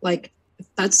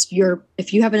 If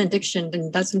you have an addiction,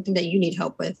 then that's something that you need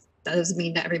help with. That doesn't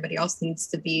mean that everybody else needs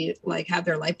to be have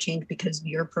their life changed because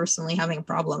you're personally having a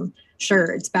problem.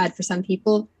 Sure, it's bad for some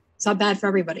people. It's not bad for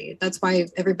everybody. That's why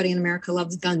everybody in America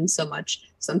loves guns so much.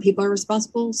 Some people are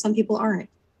responsible, some people aren't.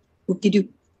 Whoop-de-doo.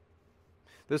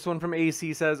 This one from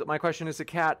AC says, my question is to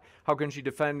Kat, how can she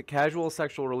defend casual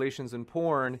sexual relations in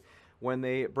porn when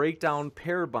they break down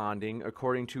pair bonding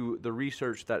according to the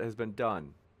research that has been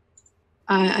done?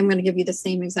 I'm going to give you the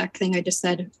same exact thing I just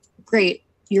said. Great.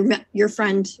 Your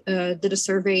friend did a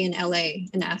survey in LA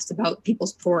and asked about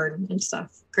people's porn and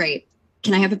stuff. Great.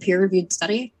 Can I have a peer-reviewed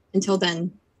study? Until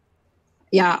then,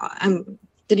 yeah.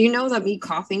 Did you know that me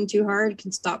coughing too hard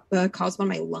can cause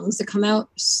one of my lungs to come out?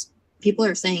 People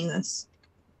are saying this.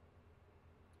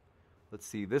 Let's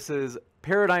see. This is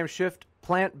Paradigm Shift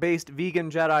Plant-Based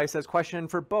Vegan Jedi says, question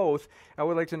for both. I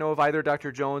would like to know if either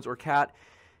Dr. Jones or Kat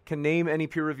can name any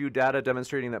peer-reviewed data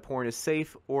demonstrating that porn is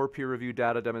safe or peer-reviewed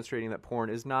data demonstrating that porn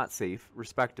is not safe,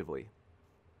 respectively.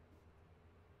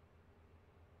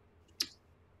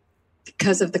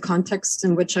 Because of the context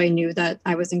in which I knew that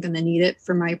I wasn't going to need it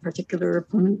for my particular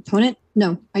opponent?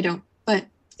 No, I don't. But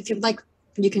if you'd like,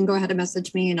 you can go ahead and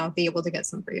message me and I'll be able to get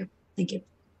some for you. Thank you.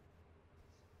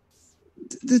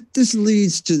 This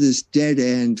leads to this dead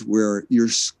end where you're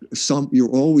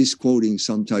always quoting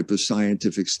some type of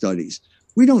scientific studies.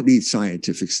 We don't need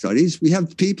scientific studies. We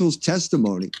have people's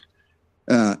testimony.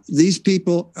 These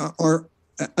people are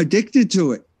addicted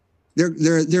to it.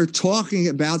 They're talking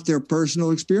about their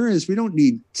personal experience. We don't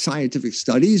need scientific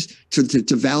studies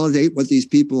to validate what these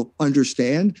people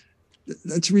understand.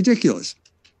 That's ridiculous.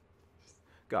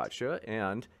 Gotcha.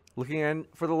 And looking in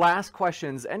for the last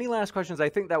questions, any last questions? I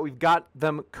think that we've got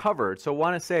them covered. So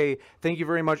want to say thank you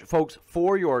very much, folks,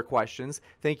 for your questions.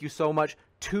 Thank you so much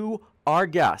to our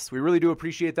guests. We really do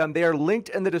appreciate them. They are linked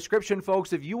in the description,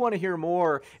 folks. If you want to hear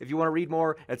more, if you want to read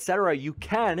more, etc., you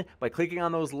can by clicking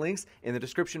on those links in the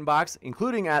description box,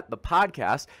 including at the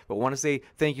podcast. But want to say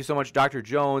thank you so much, Dr.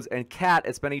 Jones and Kat.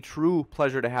 It's been a true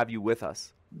pleasure to have you with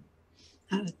us.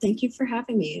 Thank you for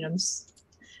having me.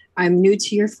 I'm new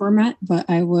to your format, but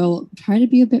I will try to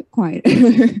be a bit quiet.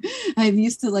 I'm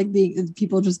used to like being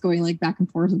people just going like back and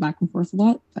forth a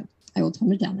lot, but I will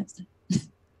tone it down next time.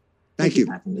 Thank you.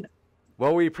 For having me.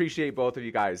 Well, we appreciate both of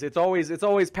you guys. It's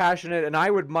always passionate, and I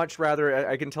would much rather,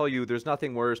 I can tell you, there's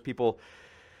nothing worse. People,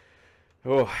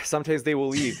 sometimes they will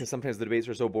leave because sometimes the debates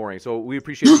are so boring. So we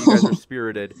appreciate that you guys are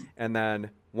spirited. And then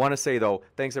want to say, though,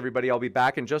 thanks, everybody. I'll be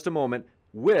back in just a moment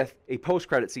with a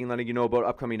post-credit scene letting you know about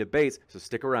upcoming debates, so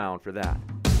stick around for that.